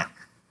on that.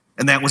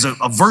 And that was a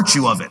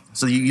virtue of it.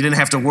 So you didn't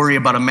have to worry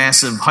about a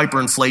massive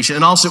hyperinflation.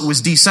 And also it was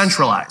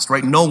decentralized,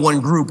 right? No one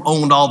group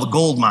owned all the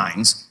gold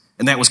mines.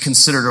 And that was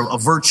considered a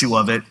virtue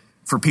of it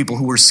for people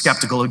who were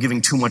skeptical of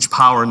giving too much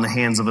power in the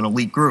hands of an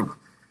elite group.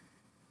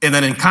 And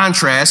then in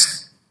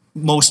contrast,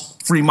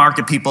 most free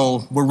market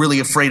people were really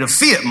afraid of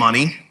fiat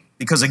money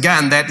because,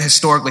 again, that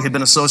historically had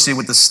been associated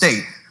with the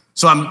state.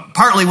 So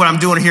partly what I'm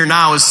doing here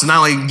now is to not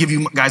only give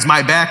you guys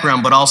my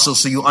background, but also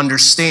so you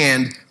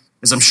understand,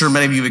 as I'm sure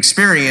many of you have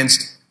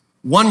experienced,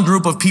 one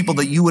group of people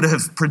that you would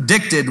have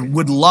predicted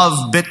would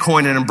love Bitcoin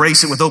and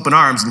embrace it with open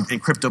arms, and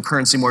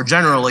cryptocurrency more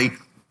generally,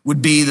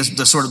 would be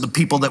the sort of the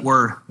people that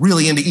were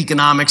really into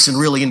economics and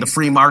really into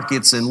free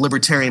markets and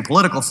libertarian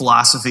political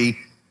philosophy.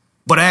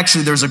 But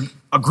actually there's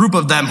a group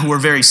of them who are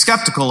very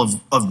skeptical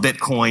of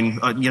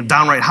Bitcoin,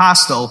 downright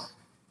hostile.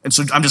 And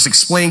so I'm just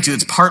explaining to you,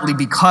 it's partly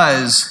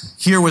because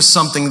here was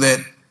something that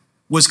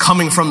was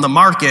coming from the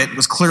market,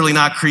 was clearly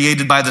not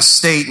created by the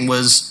state, and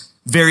was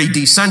very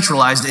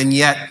decentralized, and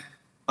yet,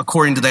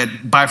 according to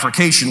that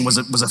bifurcation, was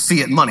a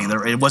fiat money.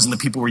 It wasn't that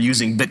people were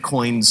using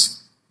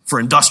Bitcoins for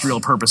industrial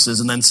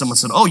purposes, and then someone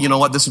said, oh, you know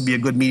what, this would be a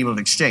good medium of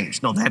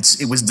exchange. No,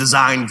 it was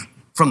designed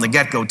from the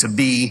get-go to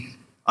be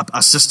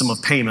a system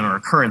of payment or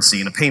a currency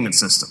and a payment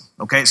system.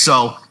 Okay,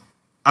 so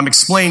I'm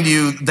explaining to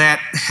you that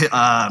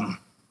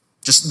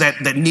just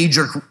that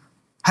knee-jerk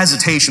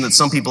hesitation that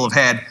some people have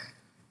had.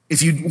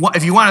 If you want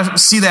to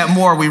see that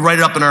more, we write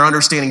it up in our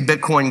Understanding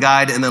Bitcoin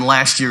guide, and then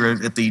last year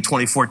at the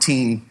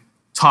 2014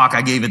 talk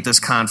I gave at this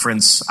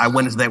conference, I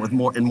went into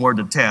that in more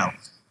detail.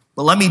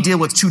 But let me deal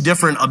with two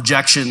different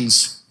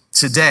objections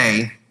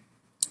today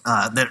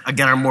that,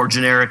 again, are more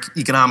generic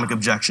economic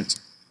objections.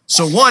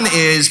 So one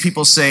is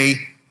people say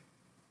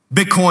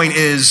Bitcoin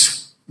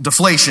is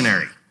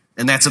deflationary,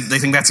 and they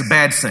think that's a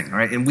bad thing,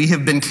 right? And we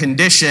have been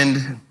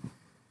conditioned,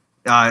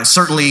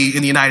 certainly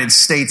in the United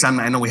States.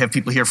 I know we have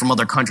people here from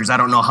other countries. I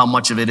don't know how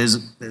much of it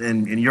is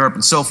in Europe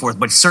and so forth,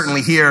 but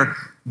certainly here,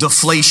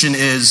 deflation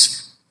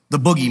is the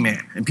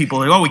boogeyman. And people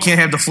are like, oh, we can't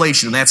have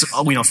deflation. And that's,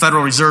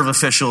 Federal Reserve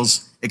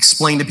officials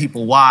explain to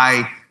people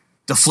why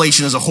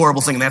deflation is a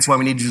horrible thing, and that's why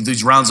we need to do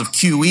these rounds of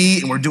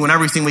QE, and we're doing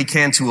everything we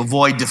can to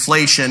avoid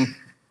deflation.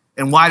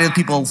 And why do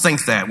people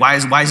think that? Why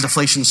is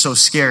deflation so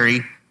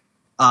scary?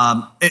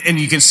 And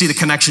you can see the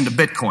connection to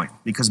Bitcoin,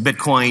 because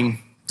Bitcoin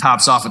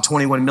tops off at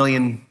 21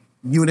 million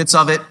units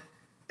of it,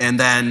 and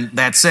then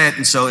that's it.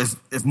 And so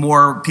if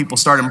more people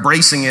start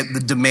embracing it, the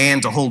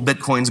demand to hold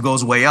Bitcoins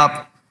goes way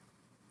up,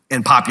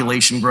 and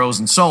population grows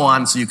and so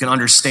on. So you can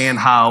understand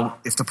how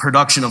if the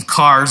production of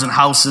cars and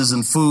houses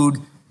and food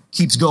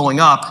keeps going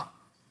up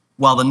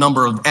while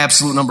the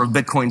absolute number of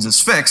Bitcoins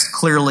is fixed,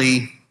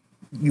 clearly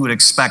you would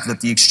expect that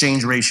the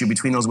exchange ratio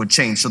between those would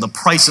change. So the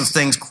price of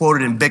things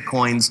quoted in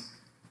Bitcoins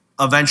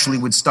eventually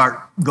would start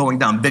going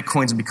down.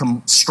 Bitcoins would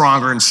become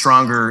stronger and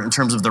stronger in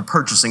terms of their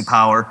purchasing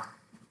power.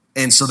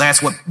 And so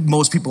that's what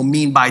most people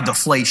mean by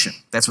deflation.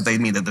 That's what they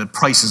mean, that the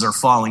prices are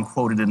falling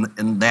quoted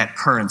in that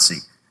currency.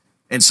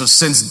 And so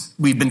since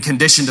we've been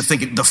conditioned to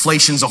think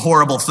deflation's a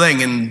horrible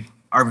thing, and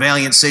our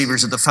valiant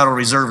saviors at the Federal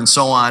Reserve and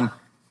so on,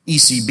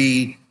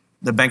 ECB,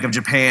 the Bank of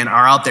Japan,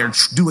 are out there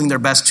doing their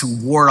best to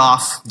ward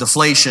off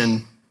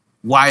deflation,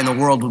 why in the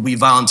world would we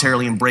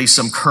voluntarily embrace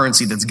some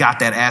currency that's got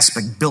that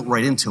aspect built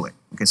right into it?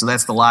 Okay, so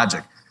that's the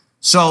logic.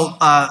 So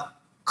a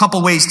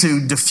couple ways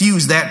to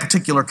diffuse that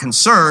particular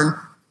concern.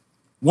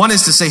 One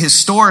is to say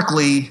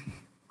historically,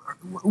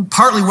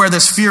 partly where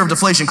this fear of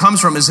deflation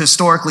comes from is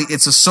historically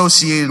it's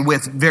associated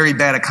with very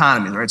bad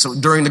economies, right? So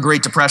during the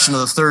Great Depression of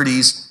the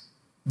 30s,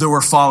 there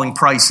were falling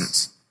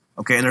prices,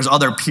 okay? And there's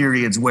other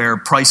periods where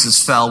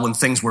prices fell when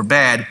things were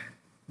bad.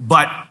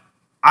 But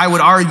I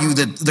would argue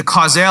that the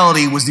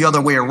causality was the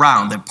other way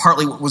around, that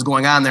partly what was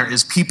going on there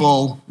is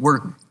people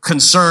were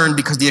concerned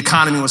because the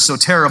economy was so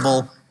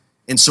terrible.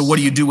 And so what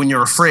do you do when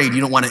you're afraid?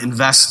 You don't want to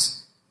invest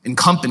in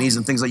companies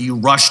and things like you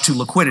rush to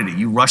liquidity.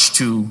 You rush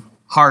to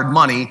hard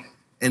money.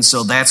 And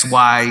so that's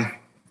why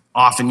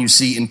often you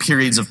see in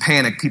periods of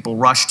panic, people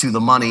rush to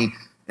the money.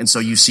 And so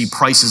you see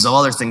prices of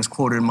other things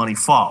quoted in money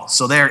fall.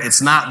 So there,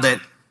 it's not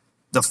that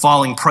the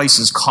falling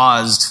prices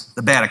caused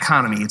the bad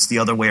economy. It's the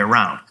other way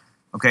around.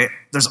 Okay.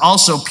 There's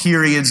also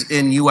periods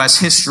in U.S.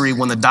 history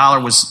when the dollar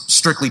was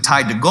strictly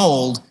tied to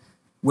gold,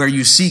 where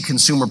you see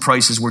consumer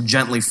prices were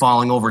gently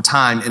falling over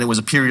time, and it was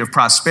a period of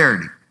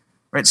prosperity.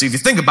 Right. So if you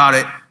think about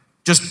it,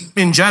 just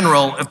in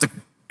general,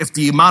 if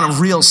the amount of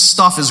real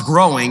stuff is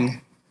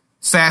growing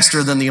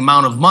faster than the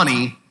amount of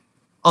money,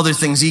 other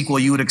things equal,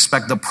 you would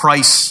expect the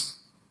price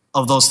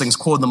of those things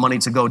quoted in the money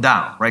to go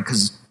down, right?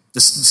 Because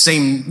the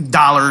same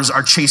dollars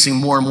are chasing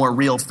more and more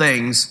real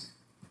things.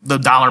 The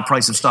dollar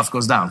price of stuff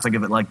goes down. Think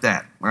of it like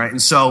that, right?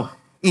 And so,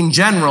 in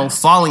general,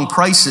 falling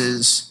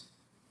prices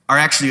are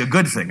actually a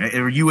good thing. Right?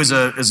 You as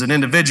an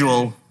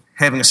individual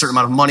having a certain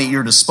amount of money at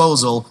your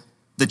disposal,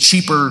 the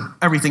cheaper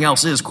everything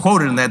else is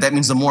quoted in that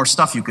means the more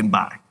stuff you can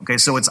buy. Okay,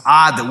 so it's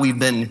odd that we've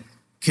been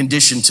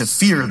conditioned to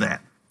fear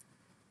that.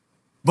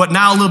 But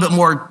now a little bit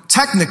more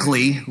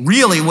technically,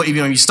 really, what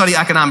you study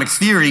economic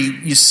theory,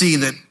 you see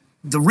that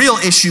the real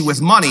issue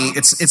with money,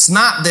 it's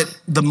not that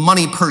the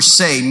money per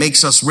se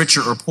makes us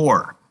richer or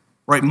poorer,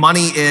 right?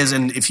 Money is,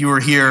 and if you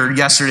were here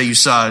yesterday, you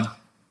saw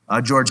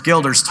George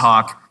Gilder's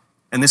talk,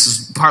 and this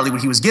is partly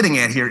what he was getting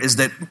at here, is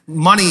that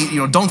money,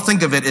 don't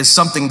think of it as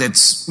something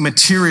that's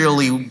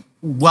materially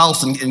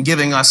wealth and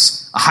giving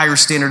us a higher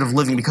standard of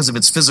living because of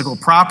its physical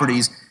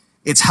properties.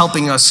 It's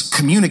helping us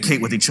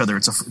communicate with each other.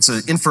 It's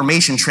an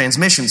information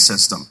transmission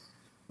system,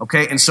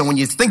 okay? And so when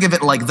you think of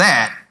it like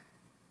that,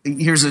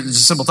 here's a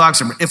simple thought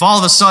experiment. If all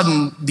of a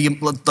sudden,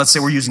 let's say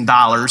we're using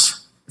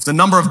dollars, if the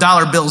number of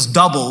dollar bills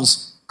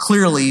doubles,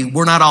 clearly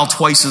we're not all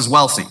twice as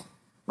wealthy,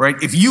 right?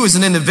 If you as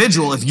an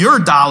individual, if your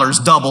dollars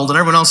doubled and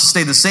everyone else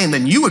stayed the same,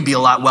 then you would be a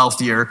lot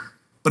wealthier,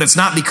 but it's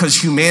not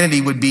because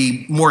humanity would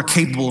be more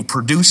capable of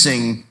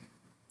producing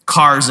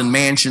cars and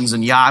mansions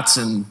and yachts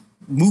and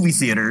movie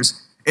theaters.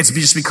 It's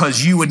just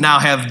because you would now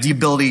have the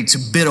ability to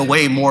bid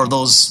away more of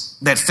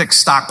that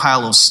fixed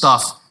stockpile of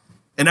stuff,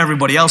 and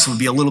everybody else would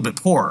be a little bit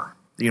poorer.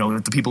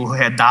 The people who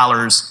had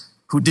dollars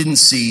who didn't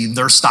see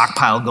their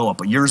stockpile go up,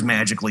 but yours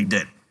magically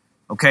did.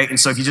 Okay, and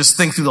so if you just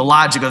think through the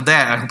logic of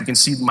that, I hope you can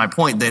see my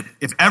point that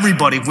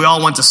if we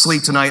all went to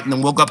sleep tonight and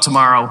then woke up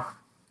tomorrow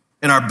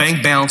and our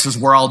bank balances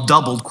were all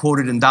doubled,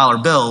 quoted in dollar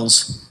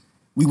bills,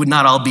 we would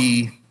not all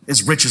be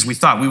as rich as we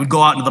thought. We would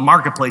go out into the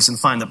marketplace and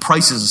find that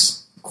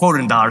prices quoted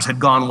in dollars had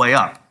gone way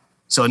up.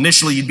 So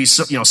initially you'd be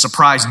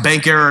surprised,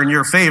 bank error in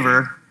your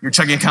favor, your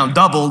checking account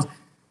doubled,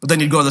 but then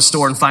you'd go to the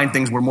store and find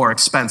things were more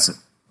expensive.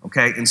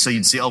 Okay, and so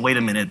you'd see, oh, wait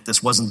a minute,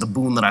 this wasn't the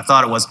boom that I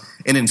thought it was.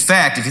 And in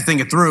fact, if you think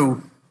it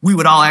through, we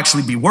would all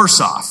actually be worse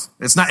off.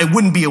 It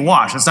wouldn't be a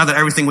wash. It's not that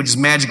everything would just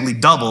magically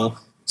double.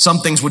 Some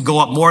things would go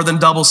up more than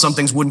double. Some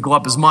things wouldn't go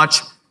up as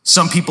much.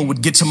 Some people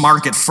would get to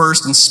market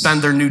first and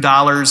spend their new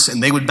dollars,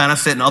 and they would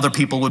benefit, and other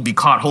people would be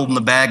caught holding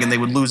the bag, and they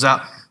would lose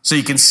out. So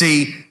you can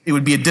see it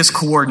would be a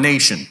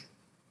discoordination.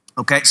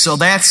 Okay, so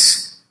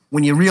that's,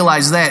 when you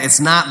realize that, it's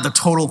not the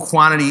total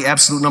quantity,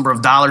 absolute number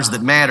of dollars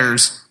that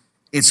matters.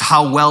 It's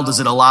how well does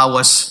it allow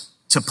us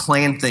to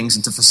plan things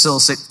and to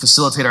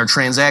facilitate our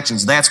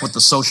transactions. That's what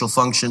the social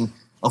function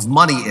of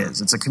money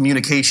is. It's a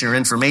communication or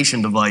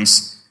information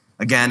device.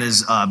 Again,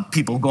 as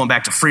people going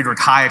back to Friedrich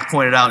Hayek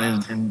pointed out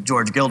in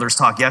George Gilder's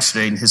talk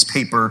yesterday in his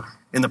paper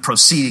in the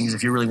Proceedings,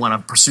 if you really want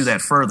to pursue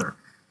that further.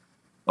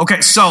 Okay,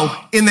 so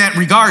in that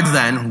regard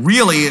then,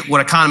 really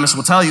what economists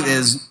will tell you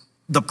is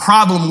the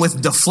problem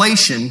with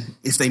deflation,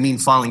 if they mean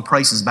falling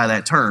prices by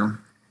that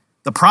term,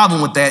 the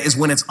problem with that is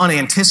when it's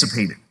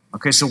unanticipated.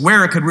 Okay, so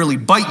where it could really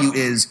bite you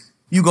is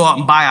you go out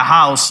and buy a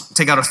house,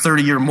 take out a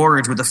 30-year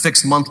mortgage with a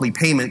fixed monthly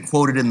payment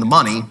quoted in the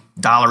money,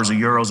 dollars or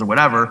euros or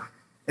whatever,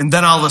 and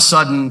then all of a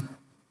sudden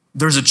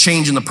there's a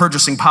change in the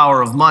purchasing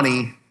power of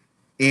money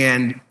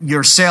and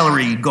your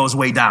salary goes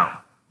way down.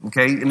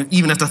 Okay, and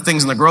even if the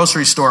things in the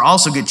grocery store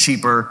also get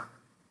cheaper,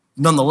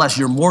 nonetheless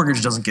your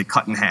mortgage doesn't get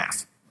cut in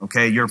half.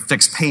 Okay, your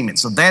fixed payment.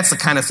 So that's the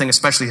kind of thing,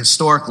 especially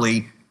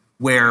historically,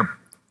 where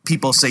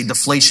people say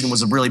deflation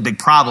was a really big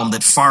problem,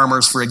 that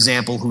farmers, for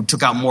example, who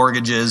took out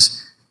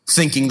mortgages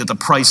thinking that the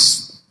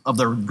price of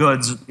their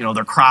goods,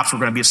 their crops were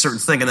going to be a certain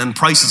thing, and then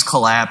prices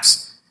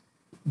collapse,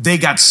 they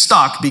got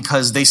stuck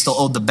because they still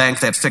owed the bank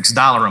that fixed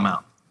dollar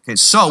amount. Okay,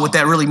 so what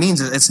that really means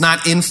is it's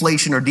not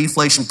inflation or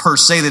deflation per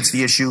se that's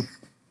the issue,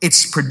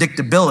 it's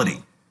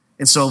predictability.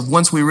 And so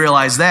once we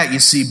realize that, you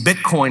see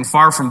Bitcoin,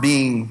 far from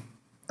being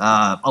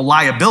a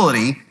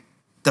liability,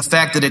 the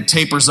fact that it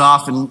tapers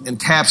off and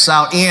caps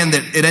out, and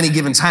that at any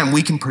given time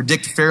we can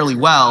predict fairly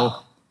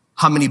well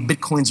how many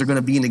Bitcoins are going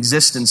to be in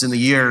existence in the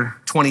year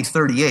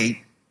 2038.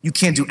 You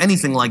can't do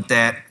anything like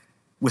that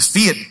with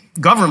fiat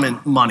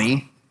government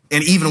money,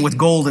 and even with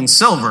gold and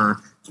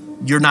silver,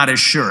 you're not as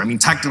sure. I mean,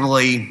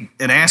 technically,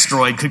 an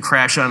asteroid could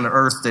crash on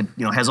Earth that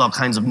has all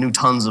kinds of new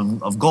tons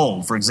of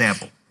gold, for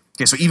example.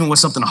 Okay, so even with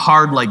something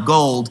hard like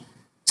gold,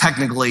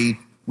 technically,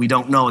 we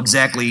don't know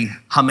exactly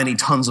how many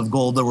tons of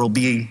gold there will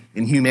be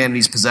in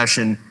humanity's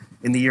possession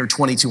in the year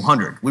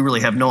 2200. We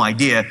really have no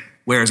idea,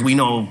 whereas we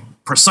know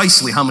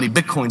precisely how many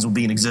Bitcoins will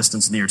be in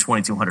existence in the year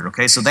 2200.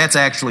 Okay, so that's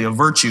actually a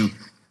virtue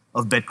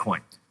of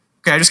Bitcoin.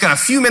 Okay, I just got a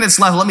few minutes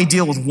left. Let me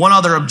deal with one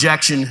other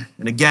objection.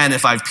 And again,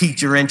 if I've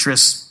piqued your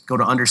interest, go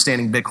to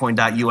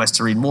understandingbitcoin.us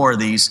to read more of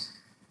these.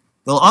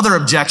 The other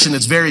objection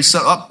that's very...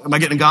 am I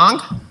getting a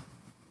gong?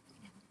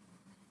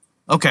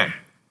 Okay.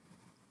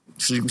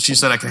 She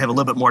said I could have a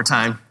little bit more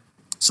time,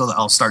 so that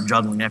I'll start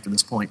juggling after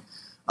this point.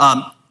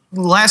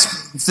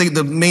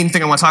 The main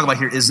thing I want to talk about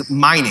here is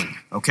mining.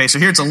 Okay, so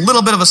here it's a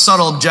little bit of a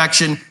subtle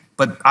objection,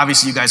 but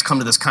obviously you guys come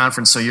to this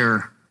conference, so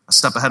you're a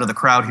step ahead of the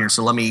crowd here,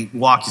 so let me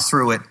walk you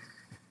through it.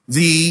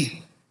 The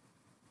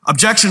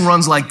objection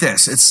runs like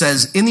this. It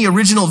says, in the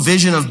original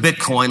vision of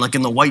Bitcoin, like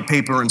in the white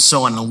paper and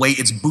so on, the way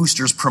its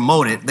boosters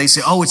promote it, they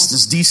say, oh, it's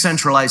this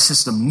decentralized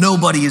system.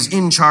 Nobody is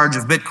in charge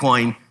of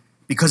Bitcoin,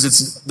 because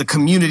it's the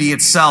community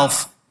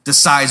itself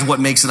decides what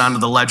makes it onto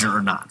the ledger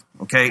or not.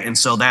 Okay, and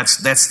so that's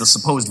the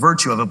supposed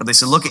virtue of it. But they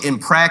said, look, in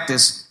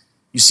practice,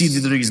 you see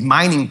these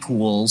mining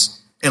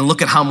pools, and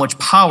look at how much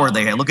power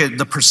they have. Look at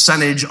the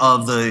percentage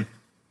of the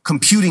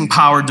computing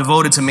power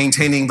devoted to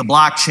maintaining the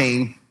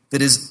blockchain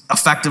that is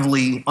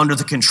effectively under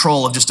the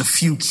control of just a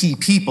few key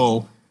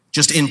people,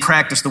 just in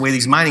practice, the way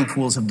these mining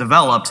pools have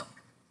developed.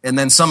 And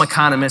then some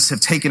economists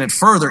have taken it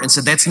further and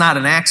said that's not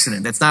an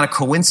accident, that's not a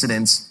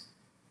coincidence.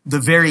 The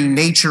very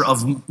nature of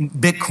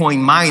Bitcoin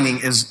mining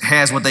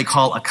has what they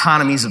call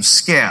economies of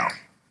scale.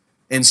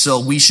 And so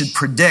we should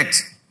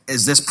predict,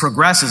 as this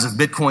progresses, if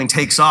Bitcoin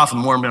takes off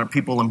and more and more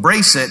people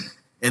embrace it,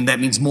 and that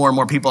means more and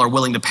more people are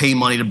willing to pay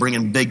money to bring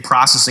in big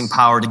processing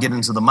power to get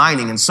into the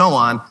mining and so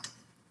on,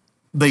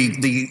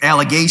 the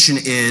allegation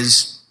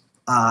is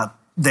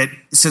that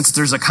since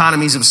there's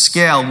economies of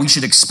scale, we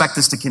should expect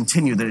this to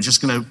continue, that it's just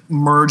going to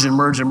merge and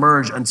merge and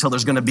merge until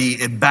there's going to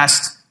be, at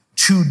best,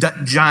 two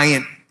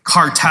giant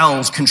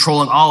cartels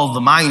controlling all of the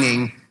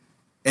mining,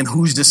 and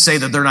who's to say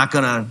that they're not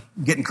going to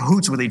get in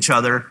cahoots with each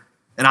other?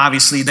 And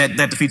obviously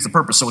that defeats the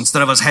purpose. So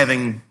instead of us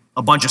having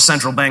a bunch of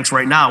central banks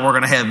right now, we're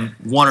going to have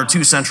one or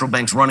two central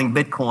banks running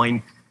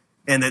Bitcoin,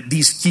 and that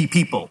these key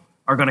people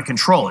are going to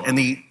control it. And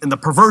the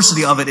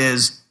perversity of it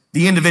is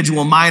the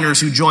individual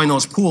miners who join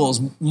those pools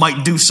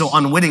might do so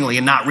unwittingly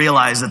and not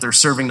realize that they're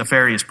serving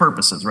nefarious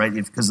purposes, right?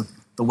 Because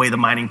the way the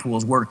mining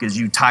pools work is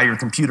you tie your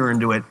computer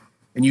into it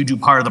and you do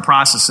part of the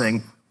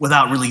processing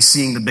without really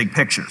seeing the big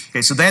picture.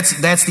 Okay, so that's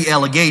the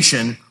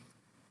allegation.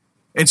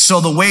 And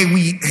so the way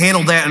we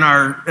handled that in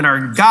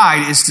our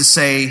guide is to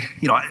say,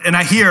 and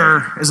I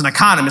hear as an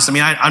economist,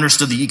 I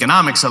understood the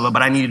economics of it,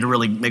 but I needed to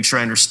really make sure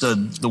I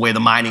understood the way the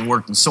mining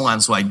worked and so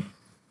on. So I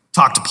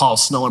talked to Paul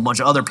Snow and a bunch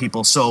of other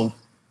people. So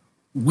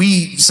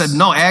we said,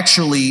 no,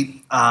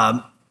 actually,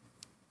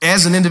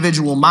 as an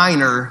individual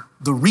miner,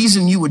 the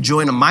reason you would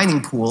join a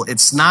mining pool,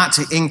 it's not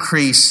to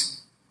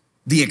increase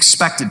the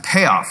expected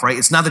payoff, right?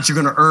 It's not that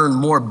you're going to earn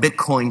more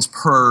Bitcoins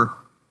per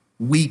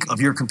week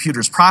of your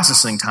computer's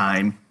processing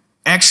time.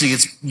 Actually,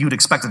 you'd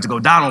expect it to go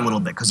down a little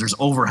bit because there's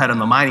overhead in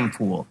the mining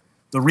pool.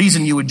 The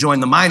reason you would join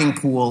the mining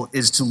pool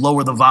is to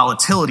lower the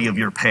volatility of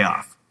your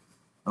payoff,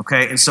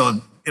 okay? And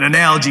so an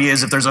analogy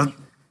is if there's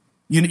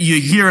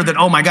you hear that,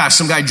 oh my gosh,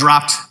 some guy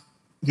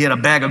he had a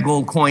bag of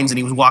gold coins and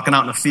he was walking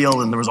out in the field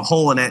and there was a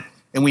hole in it,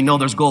 and we know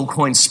there's gold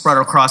coins spread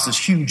across this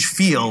huge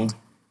field,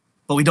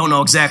 but we don't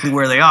know exactly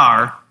where they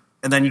are.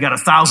 And then you got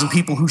 1,000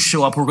 people who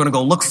show up who are going to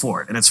go look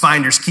for it. And it's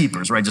finders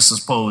keepers, right? Just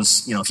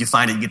suppose, if you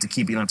find it, you get to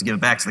keep it. You don't have to give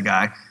it back to the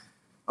guy.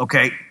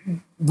 Okay,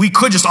 we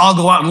could just all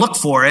go out and look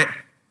for it,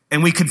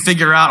 and we could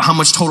figure out how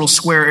much total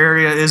square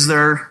area is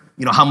there,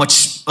 how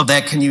much of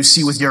that can you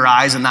see with your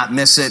eyes and not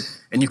miss it,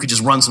 and you could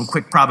just run some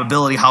quick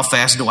probability, how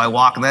fast do I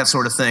walk, and that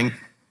sort of thing.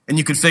 And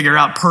you could figure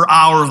out per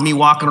hour of me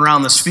walking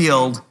around this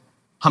field,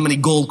 how many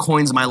gold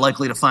coins am I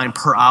likely to find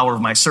per hour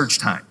of my search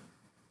time.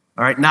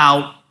 All right,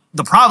 now,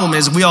 the problem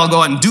is we all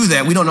go out and do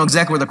that. We don't know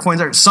exactly where the coins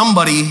are.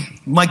 Somebody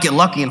might get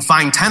lucky and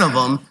find 10 of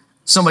them.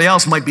 Somebody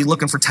else might be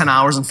looking for 10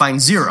 hours and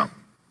find 0.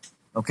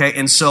 Okay,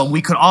 and so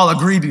we could all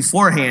agree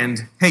beforehand,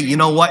 hey, you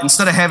know what?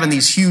 Instead of having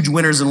these huge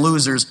winners and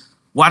losers,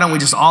 why don't we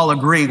just all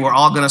agree we're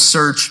all going to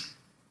search,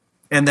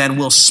 and then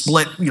we'll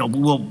split,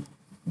 we'll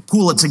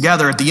pool it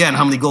together at the end,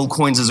 how many gold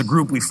coins as a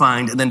group we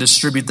find, and then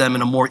distribute them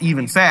in a more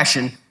even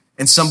fashion.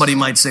 And somebody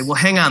might say, well,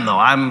 hang on, though.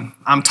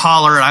 I'm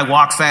taller, and I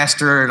walk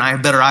faster, and I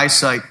have better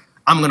eyesight.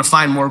 I'm going to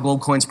find more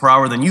gold coins per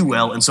hour than you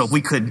will. And so if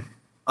we could,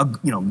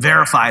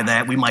 verify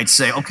that, we might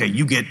say, okay,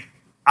 you get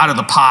out of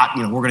the pot,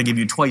 we're going to give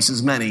you twice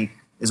as many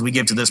as we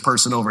give to this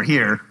person over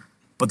here.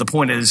 But the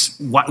point is,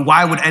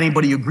 why would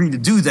anybody agree to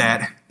do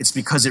that? It's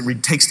because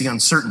it takes the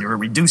uncertainty, or it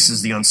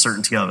reduces the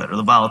uncertainty of it, or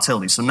the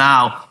volatility. So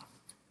now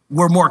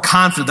we're more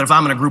confident that if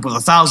I'm in a group of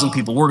 1,000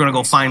 people, we're going to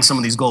go find some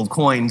of these gold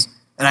coins,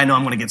 and I know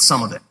I'm going to get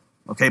some of it.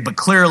 Okay, but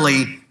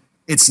clearly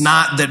it's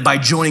not that by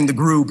joining the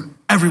group,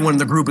 everyone in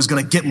the group is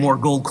going to get more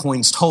gold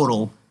coins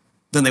total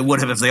than they would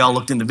have if they all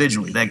looked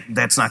individually.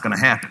 That's not going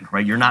to happen,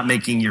 right? You're not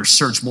making your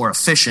search more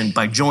efficient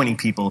by joining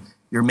people.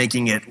 You're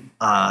making it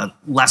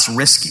less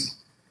risky.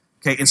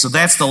 Okay, and so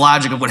that's the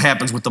logic of what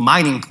happens with the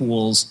mining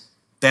pools.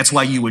 That's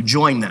why you would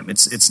join them.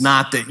 It's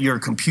not that your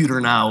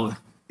computer now,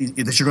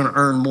 that you're going to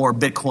earn more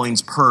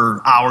Bitcoins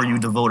per hour you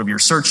devote of your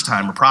search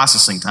time or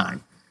processing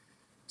time.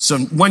 So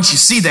once you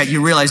see that,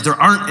 you realize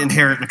there aren't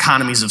inherent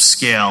economies of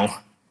scale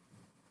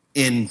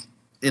in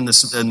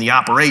the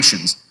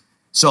operations.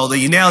 So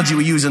the analogy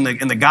we use in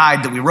the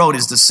guide that we wrote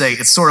is to say,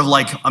 it's sort of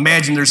like,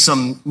 imagine there's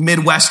some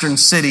Midwestern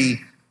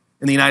city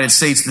in the United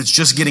States that's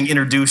just getting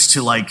introduced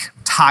to like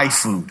Thai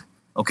food.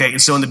 Okay,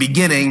 and so in the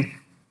beginning,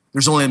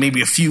 there's only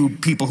maybe a few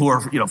people who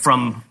are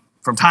from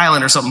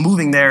Thailand or something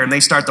moving there, and they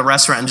start the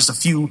restaurant, and just a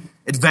few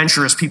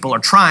adventurous people are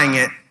trying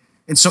it.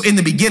 And so in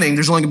the beginning,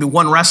 there's only going to be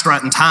one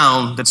restaurant in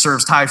town that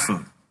serves Thai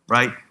food,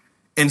 right?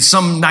 And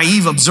some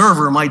naive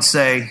observer might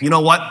say, you know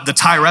what, the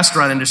Thai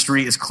restaurant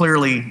industry is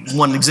clearly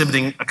one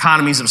exhibiting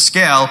economies of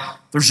scale.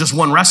 There's just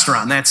one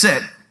restaurant, and that's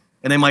it.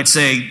 And they might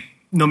say,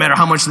 no matter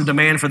how much the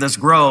demand for this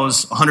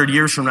grows, 100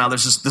 years from now,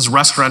 this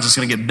restaurant is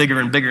going to get bigger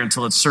and bigger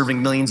until it's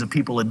serving millions of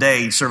people a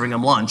day, serving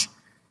them lunch.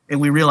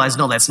 And we realize,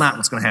 no, that's not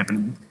what's going to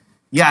happen.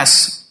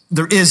 Yes,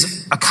 there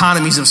is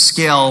economies of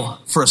scale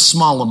for a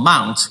small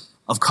amount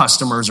of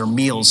customers or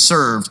meals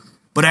served,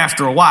 but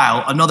after a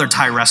while, another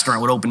Thai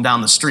restaurant would open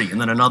down the street, and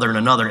then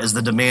another as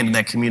the demand in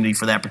that community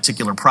for that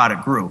particular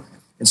product grew.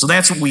 And so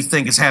that's what we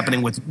think is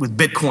happening with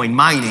Bitcoin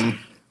mining,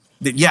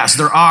 that yes,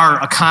 there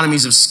are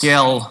economies of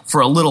scale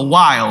for a little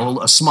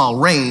while, a small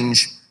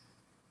range,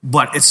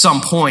 but at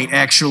some point,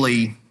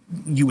 actually,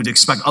 you would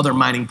expect other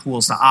mining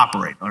pools to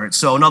operate. All right.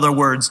 So in other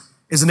words,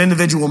 as an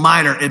individual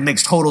miner, it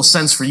makes total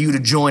sense for you to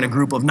join a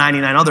group of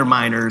 99 other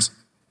miners,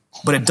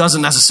 but it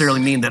doesn't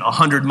necessarily mean that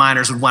 100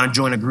 miners would want to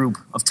join a group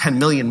of 10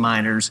 million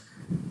miners,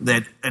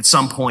 that at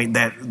some point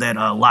that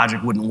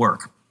logic wouldn't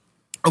work.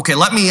 Okay,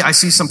 I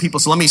see some people,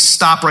 so let me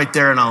stop right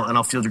there and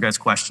I'll field your guys'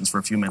 questions for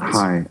a few minutes.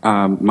 Hi,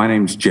 my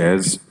name's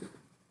Jez.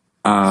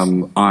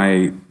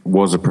 I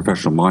was a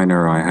professional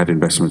miner. I had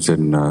investments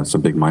in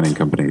some big mining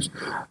companies.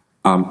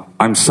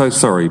 I'm so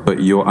sorry,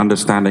 but your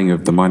understanding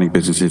of the mining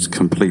business is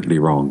completely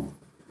wrong.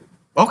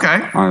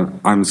 Okay.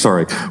 I'm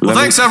sorry. Well,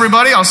 thanks,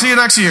 everybody. I'll see you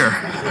next year.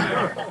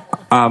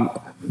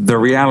 The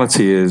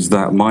reality is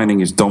that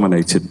mining is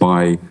dominated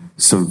by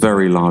some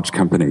very large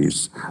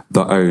companies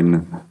that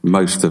own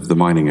most of the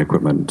mining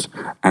equipment.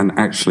 And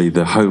actually,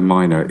 the home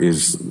miner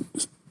is,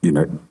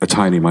 a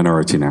tiny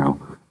minority now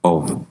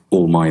of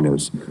all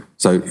miners.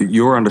 So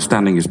your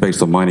understanding is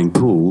based on mining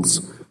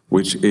pools,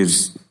 which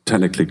is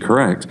technically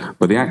correct,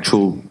 but the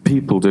actual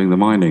people doing the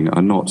mining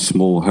are not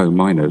small home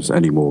miners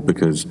anymore,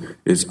 because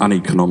it's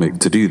uneconomic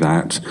to do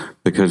that,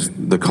 because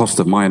the cost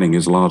of mining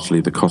is largely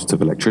the cost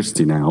of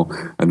electricity now,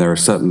 and there are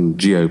certain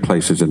geo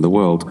places in the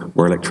world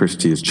where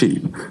electricity is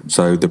cheap.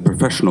 So the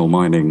professional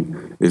mining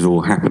is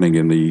all happening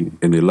in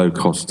the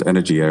low-cost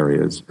energy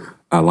areas,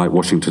 like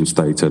Washington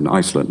State and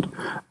Iceland,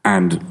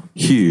 and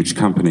huge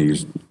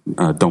companies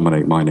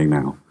dominate mining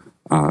now,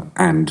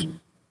 and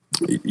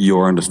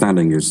your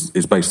understanding is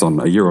based on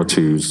a year or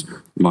two's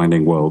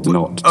mining world,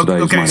 not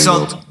today's mining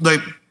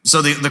world.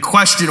 So the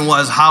question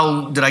was,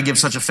 how did I give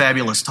such a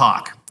fabulous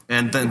talk?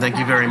 And thank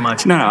you very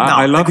much. No,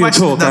 I love your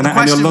talk,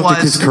 and your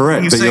logic is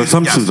correct, but your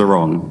assumptions are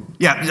wrong.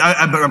 Yeah,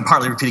 I'm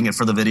partly repeating it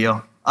for the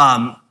video.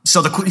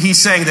 So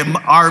he's saying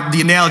that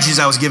the analogies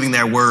I was giving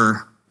there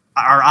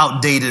are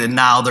outdated, and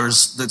now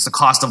it's the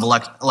cost of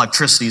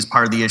electricity is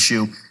part of the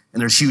issue,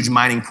 and there's huge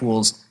mining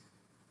pools.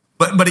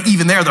 But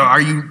even there, though, are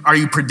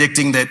you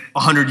predicting that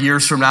 100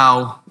 years from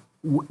now,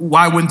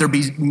 why wouldn't there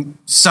be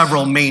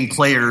several main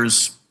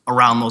players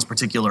around those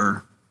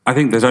particular? I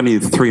think there's only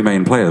 3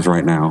 main players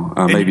right now.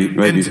 Maybe.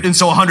 And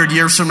so 100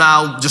 years from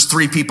now, just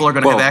 3 people are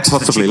going to have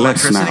access to cheap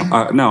electricity? Possibly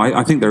less now. No,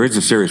 I think there is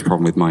a serious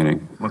problem with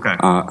mining. Okay.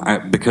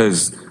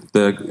 Because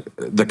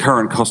the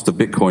current cost of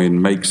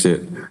Bitcoin makes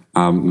it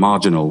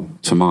marginal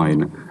to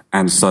mine.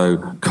 And so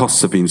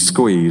costs have been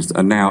squeezed,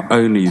 and now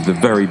only the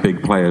very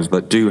big players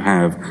that do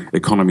have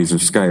economies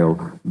of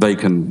scale, they're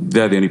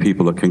the only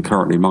people that can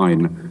currently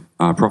mine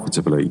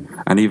profitably.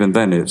 And even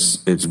then,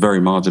 it's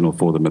very marginal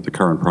for them at the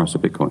current price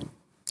of Bitcoin.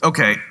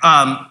 Okay.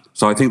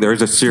 So I think there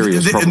is a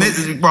serious problem.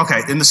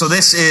 And so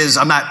this is,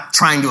 I'm not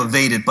trying to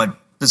evade it, but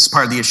this is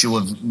part of the issue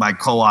of my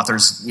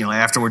co-authors.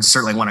 Afterwards,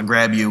 certainly want to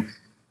grab you.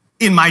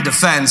 In my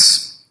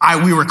defense,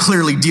 we were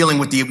clearly dealing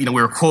with we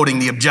were quoting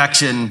the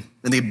objection,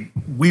 and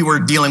we were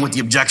dealing with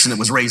the objection that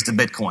was raised to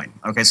Bitcoin.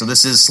 Okay, so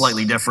this is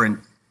slightly different.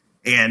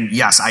 And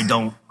yes, I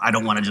don't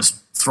want to just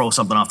throw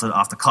something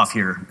off the cuff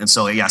here. And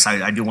so yes,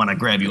 I do want to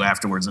grab you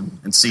afterwards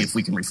and see if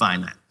we can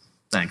refine that.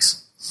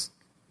 Thanks.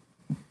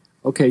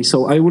 Okay,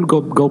 so I will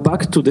go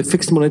back to the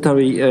fixed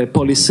monetary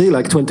policy,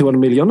 like 21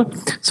 million.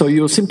 So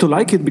you seem to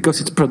like it because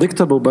it's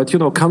predictable, but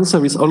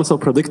cancer is also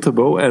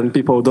predictable, and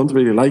people don't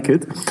really like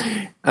it.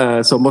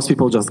 So most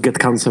people just get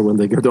cancer when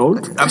they get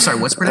old. I'm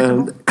sorry, what's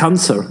predictable?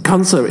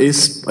 Cancer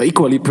is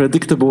equally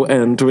predictable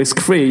and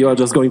risk-free. You are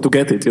just going to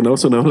get it,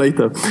 sooner or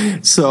later.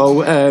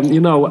 So, I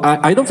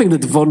don't think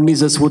that von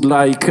Mises would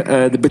like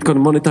the Bitcoin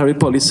monetary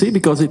policy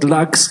because it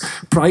lacks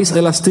price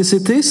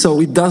elasticity,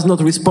 so it does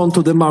not respond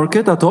to the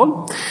market at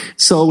all.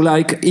 So,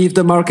 like, if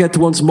the market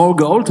wants more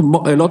gold,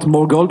 a lot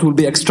more gold will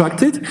be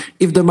extracted.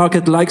 If the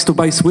market likes to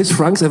buy Swiss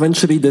francs,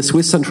 eventually the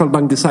Swiss central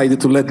bank decided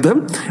to let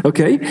them.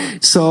 Okay,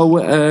 so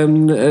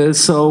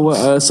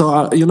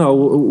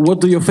what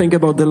do you think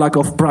about the lack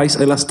of price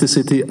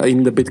elasticity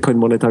in the Bitcoin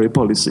monetary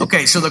policy?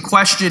 Okay, so the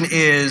question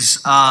is,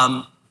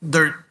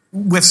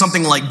 with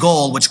something like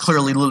gold, which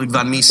clearly Ludwig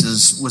von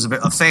Mises was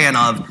a fan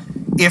of,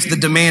 if the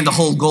demand to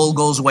hold gold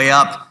goes way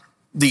up,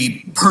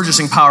 the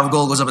purchasing power of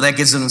gold goes up, and that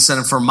gives an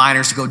incentive for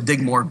miners to go dig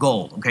more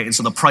gold. Okay, and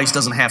so the price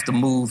doesn't have to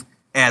move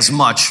as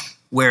much,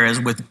 whereas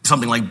with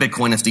something like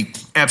Bitcoin, if the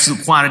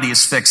absolute quantity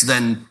is fixed,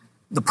 then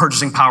the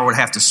purchasing power would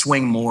have to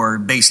swing more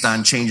based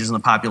on changes in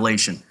the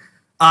population.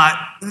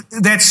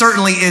 That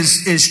certainly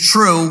is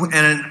true,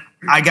 and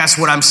I guess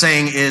what I'm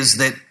saying is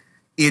that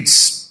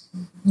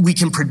we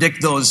can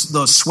predict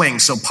those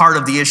swings. So part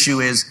of the issue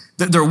is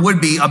that there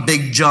would be a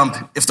big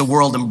jump if the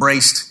world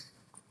embraced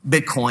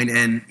Bitcoin,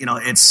 and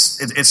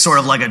it's sort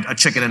of like a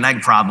chicken and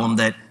egg problem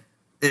that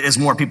as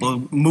more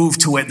people move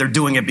to it, they're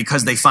doing it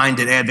because they find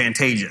it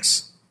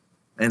advantageous,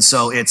 and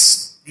so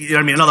it's.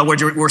 In other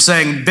words, we're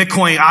saying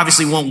Bitcoin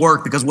obviously won't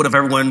work because what if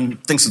everyone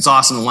thinks it's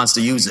awesome and wants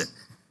to use it?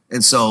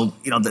 And so,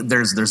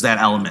 there's that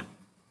element.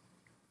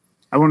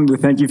 I wanted to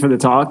thank you for the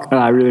talk.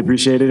 I really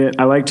appreciated it.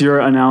 I liked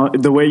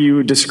the way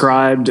you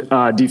described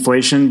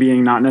deflation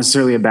being not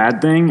necessarily a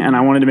bad thing. And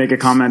I wanted to make a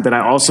comment that I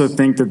also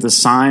think that the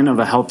sign of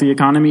a healthy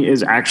economy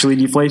is actually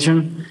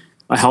deflation.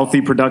 A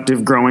healthy,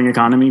 productive, growing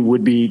economy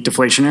would be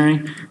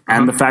deflationary.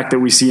 And the fact that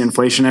we see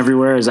inflation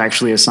everywhere is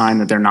actually a sign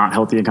that they're not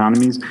healthy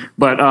economies.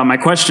 But my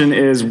question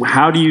is,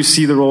 how do you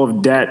see the role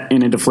of debt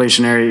in a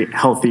deflationary,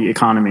 healthy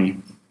economy?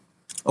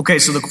 Okay,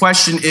 so the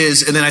question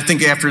is, and then I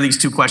think after these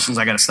 2 questions,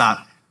 I got to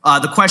stop.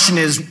 The question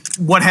is,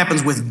 what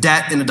happens with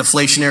debt in a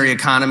deflationary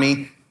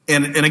economy?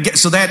 And again,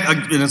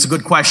 and it's a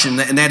good question,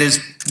 and that is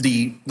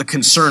the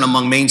concern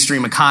among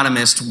mainstream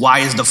economists. Why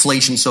is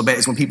deflation so bad?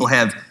 Is when people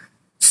have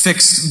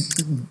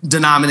fixed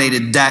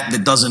denominated debt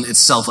that doesn't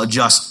itself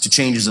adjust to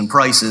changes in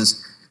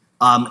prices.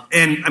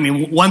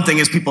 One thing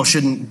is people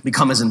shouldn't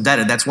become as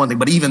indebted. That's one thing.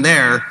 But even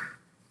there,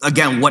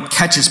 again, what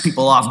catches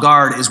people off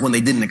guard is when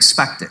they didn't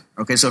expect it.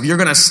 Okay, so if you're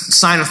going to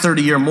sign a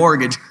 30-year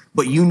mortgage,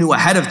 but you knew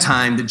ahead of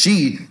time that,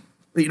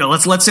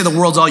 let's say the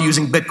world's all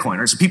using Bitcoin.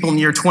 Or so people in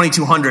the year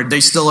 2200, they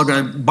still are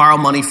going to borrow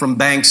money from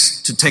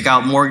banks to take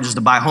out mortgages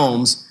to buy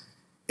homes.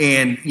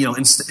 And,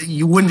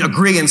 you wouldn't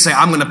agree and say,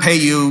 I'm going to pay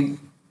you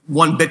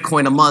 1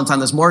 Bitcoin a month on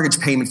this mortgage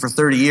payment for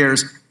 30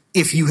 years.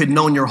 if you had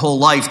known your whole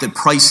life that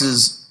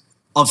prices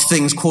of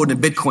things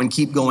quoted in Bitcoin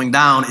keep going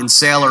down and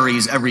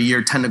salaries every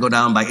year tend to go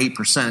down by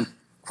 8%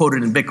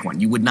 quoted in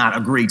Bitcoin. You would not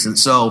agree to it.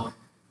 So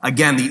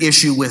again, the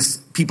issue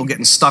with people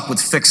getting stuck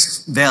with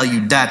fixed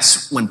value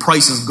debts when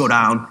prices go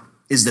down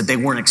is that they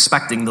weren't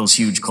expecting those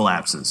huge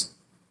collapses.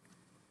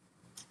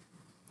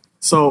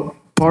 So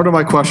part of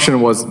my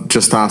question was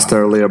just asked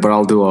earlier, but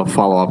I'll do a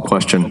follow-up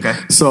question. Okay.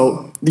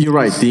 So you're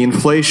right. The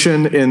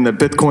inflation in the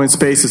Bitcoin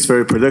space is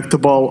very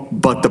predictable,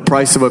 but the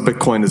price of a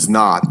Bitcoin is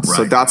not. Right.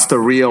 So that's the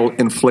real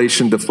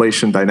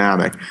inflation-deflation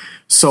dynamic.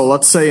 So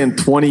let's say in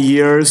 20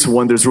 years,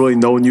 when there's really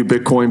no new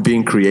Bitcoin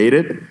being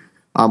created,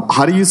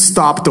 how do you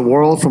stop the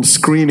world from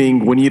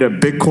screaming, we need a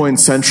Bitcoin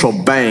central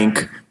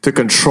bank to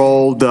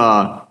control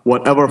the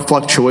whatever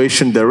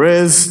fluctuation there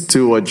is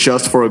to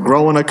adjust for a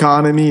growing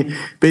economy?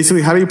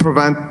 Basically, how do you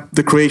prevent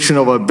the creation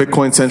of a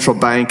Bitcoin central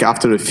bank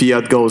after the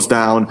fiat goes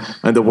down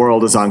and the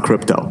world is on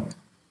crypto?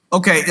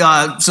 Okay,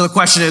 so the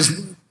question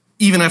is,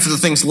 even after the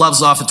thing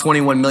levels off at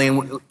 21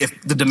 million,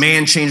 if the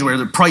demand changed where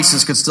the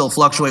prices could still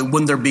fluctuate,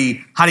 wouldn't there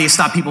be, how do you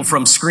stop people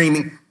from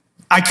screaming?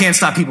 I can't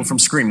stop people from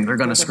screaming. They're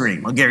going to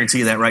scream. I'll guarantee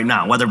you that right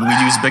now, whether we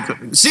use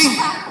Bitcoin. See?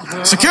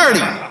 Security.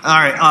 All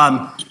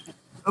right.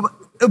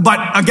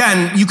 But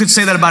again, you could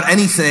say that about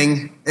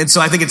anything. And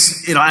so I think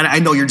it's, I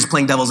know you're just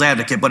playing devil's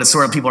advocate, but it's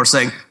sort of people are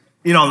saying,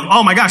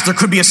 oh my gosh, there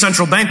could be a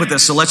central bank with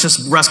this. So let's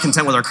just rest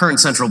content with our current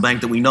central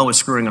bank that we know is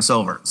screwing us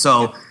over.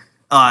 So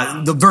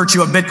the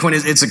virtue of Bitcoin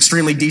is it's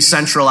extremely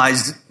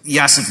decentralized.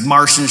 Yes, if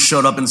Martians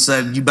showed up and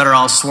said, you better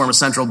all swarm a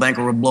central bank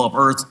or we'll blow up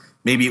Earth,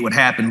 maybe it would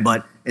happen.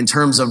 But in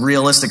terms of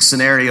realistic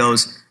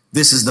scenarios,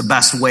 this is the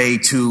best way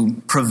to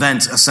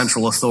prevent a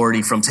central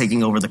authority from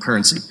taking over the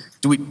currency.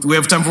 Do we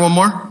have time for one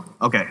more?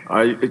 Okay.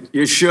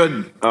 You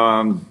should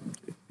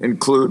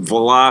include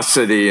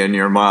velocity in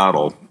your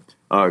model,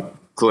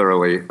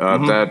 clearly.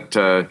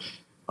 That,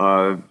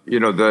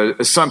 the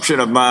assumption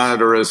of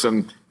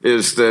monetarism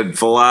is that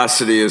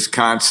velocity is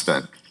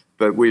constant.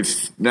 But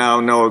we've now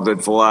know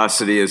that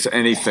velocity is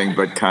anything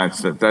but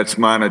constant. That's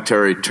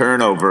monetary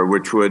turnover,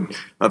 which would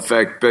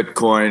affect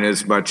Bitcoin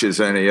as much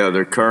as any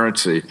other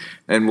currency,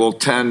 and will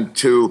tend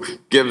to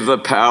give the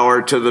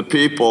power to the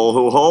people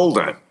who hold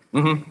it,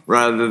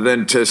 rather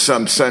than to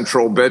some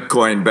central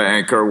Bitcoin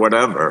bank or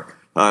whatever.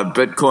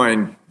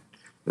 Bitcoin,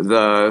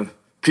 the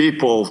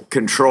people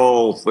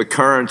control the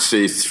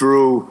currency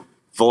through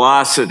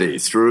velocity,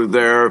 through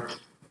their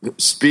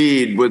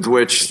speed with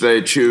which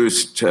they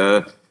choose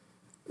to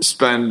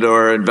spend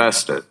or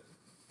invest it.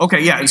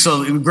 Okay, yeah, and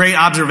so great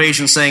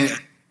observation saying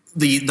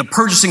the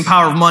purchasing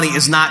power of money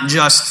is not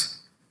just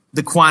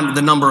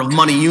the number of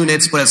money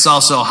units, but it's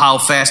also how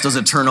fast does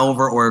it turn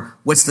over or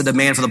what's the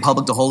demand for the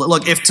public to hold it.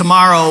 Look, if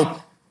tomorrow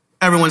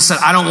everyone said,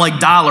 I don't like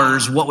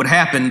dollars, what would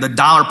happen? The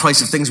dollar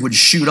price of things would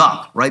shoot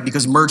up, right?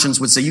 Because merchants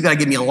would say, you got to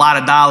give me a lot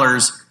of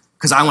dollars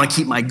because I want to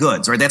keep my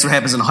goods, right? That's what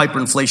happens in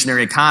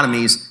hyperinflationary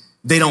economies.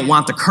 They don't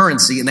want the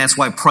currency, and that's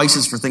why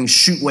prices for things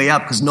shoot way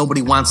up because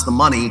nobody wants the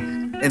money.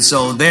 And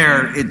so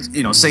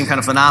same kind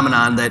of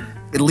phenomenon that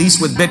at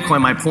least with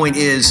Bitcoin, my point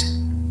is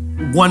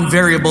one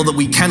variable that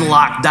we can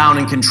lock down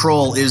and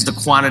control is the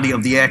quantity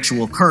of the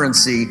actual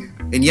currency.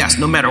 And yes,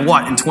 no matter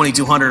what, in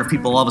 2200, if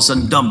people all of a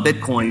sudden dump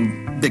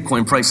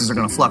Bitcoin prices are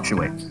going to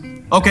fluctuate.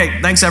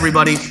 Okay, thanks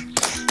everybody.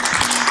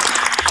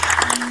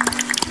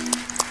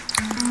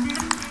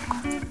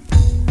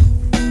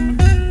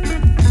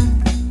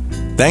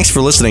 Thanks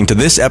for listening to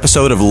this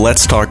episode of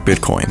Let's Talk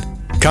Bitcoin.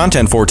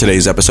 Content for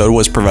today's episode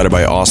was provided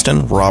by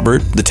Austin, Robert,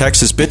 the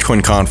Texas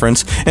Bitcoin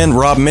Conference, and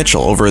Rob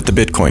Mitchell over at the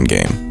Bitcoin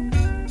Game.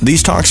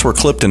 These talks were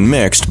clipped and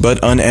mixed, but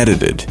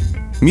unedited.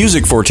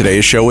 Music for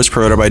today's show was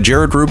provided by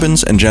Jared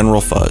Rubens and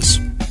General Fuzz.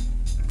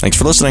 Thanks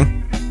for listening.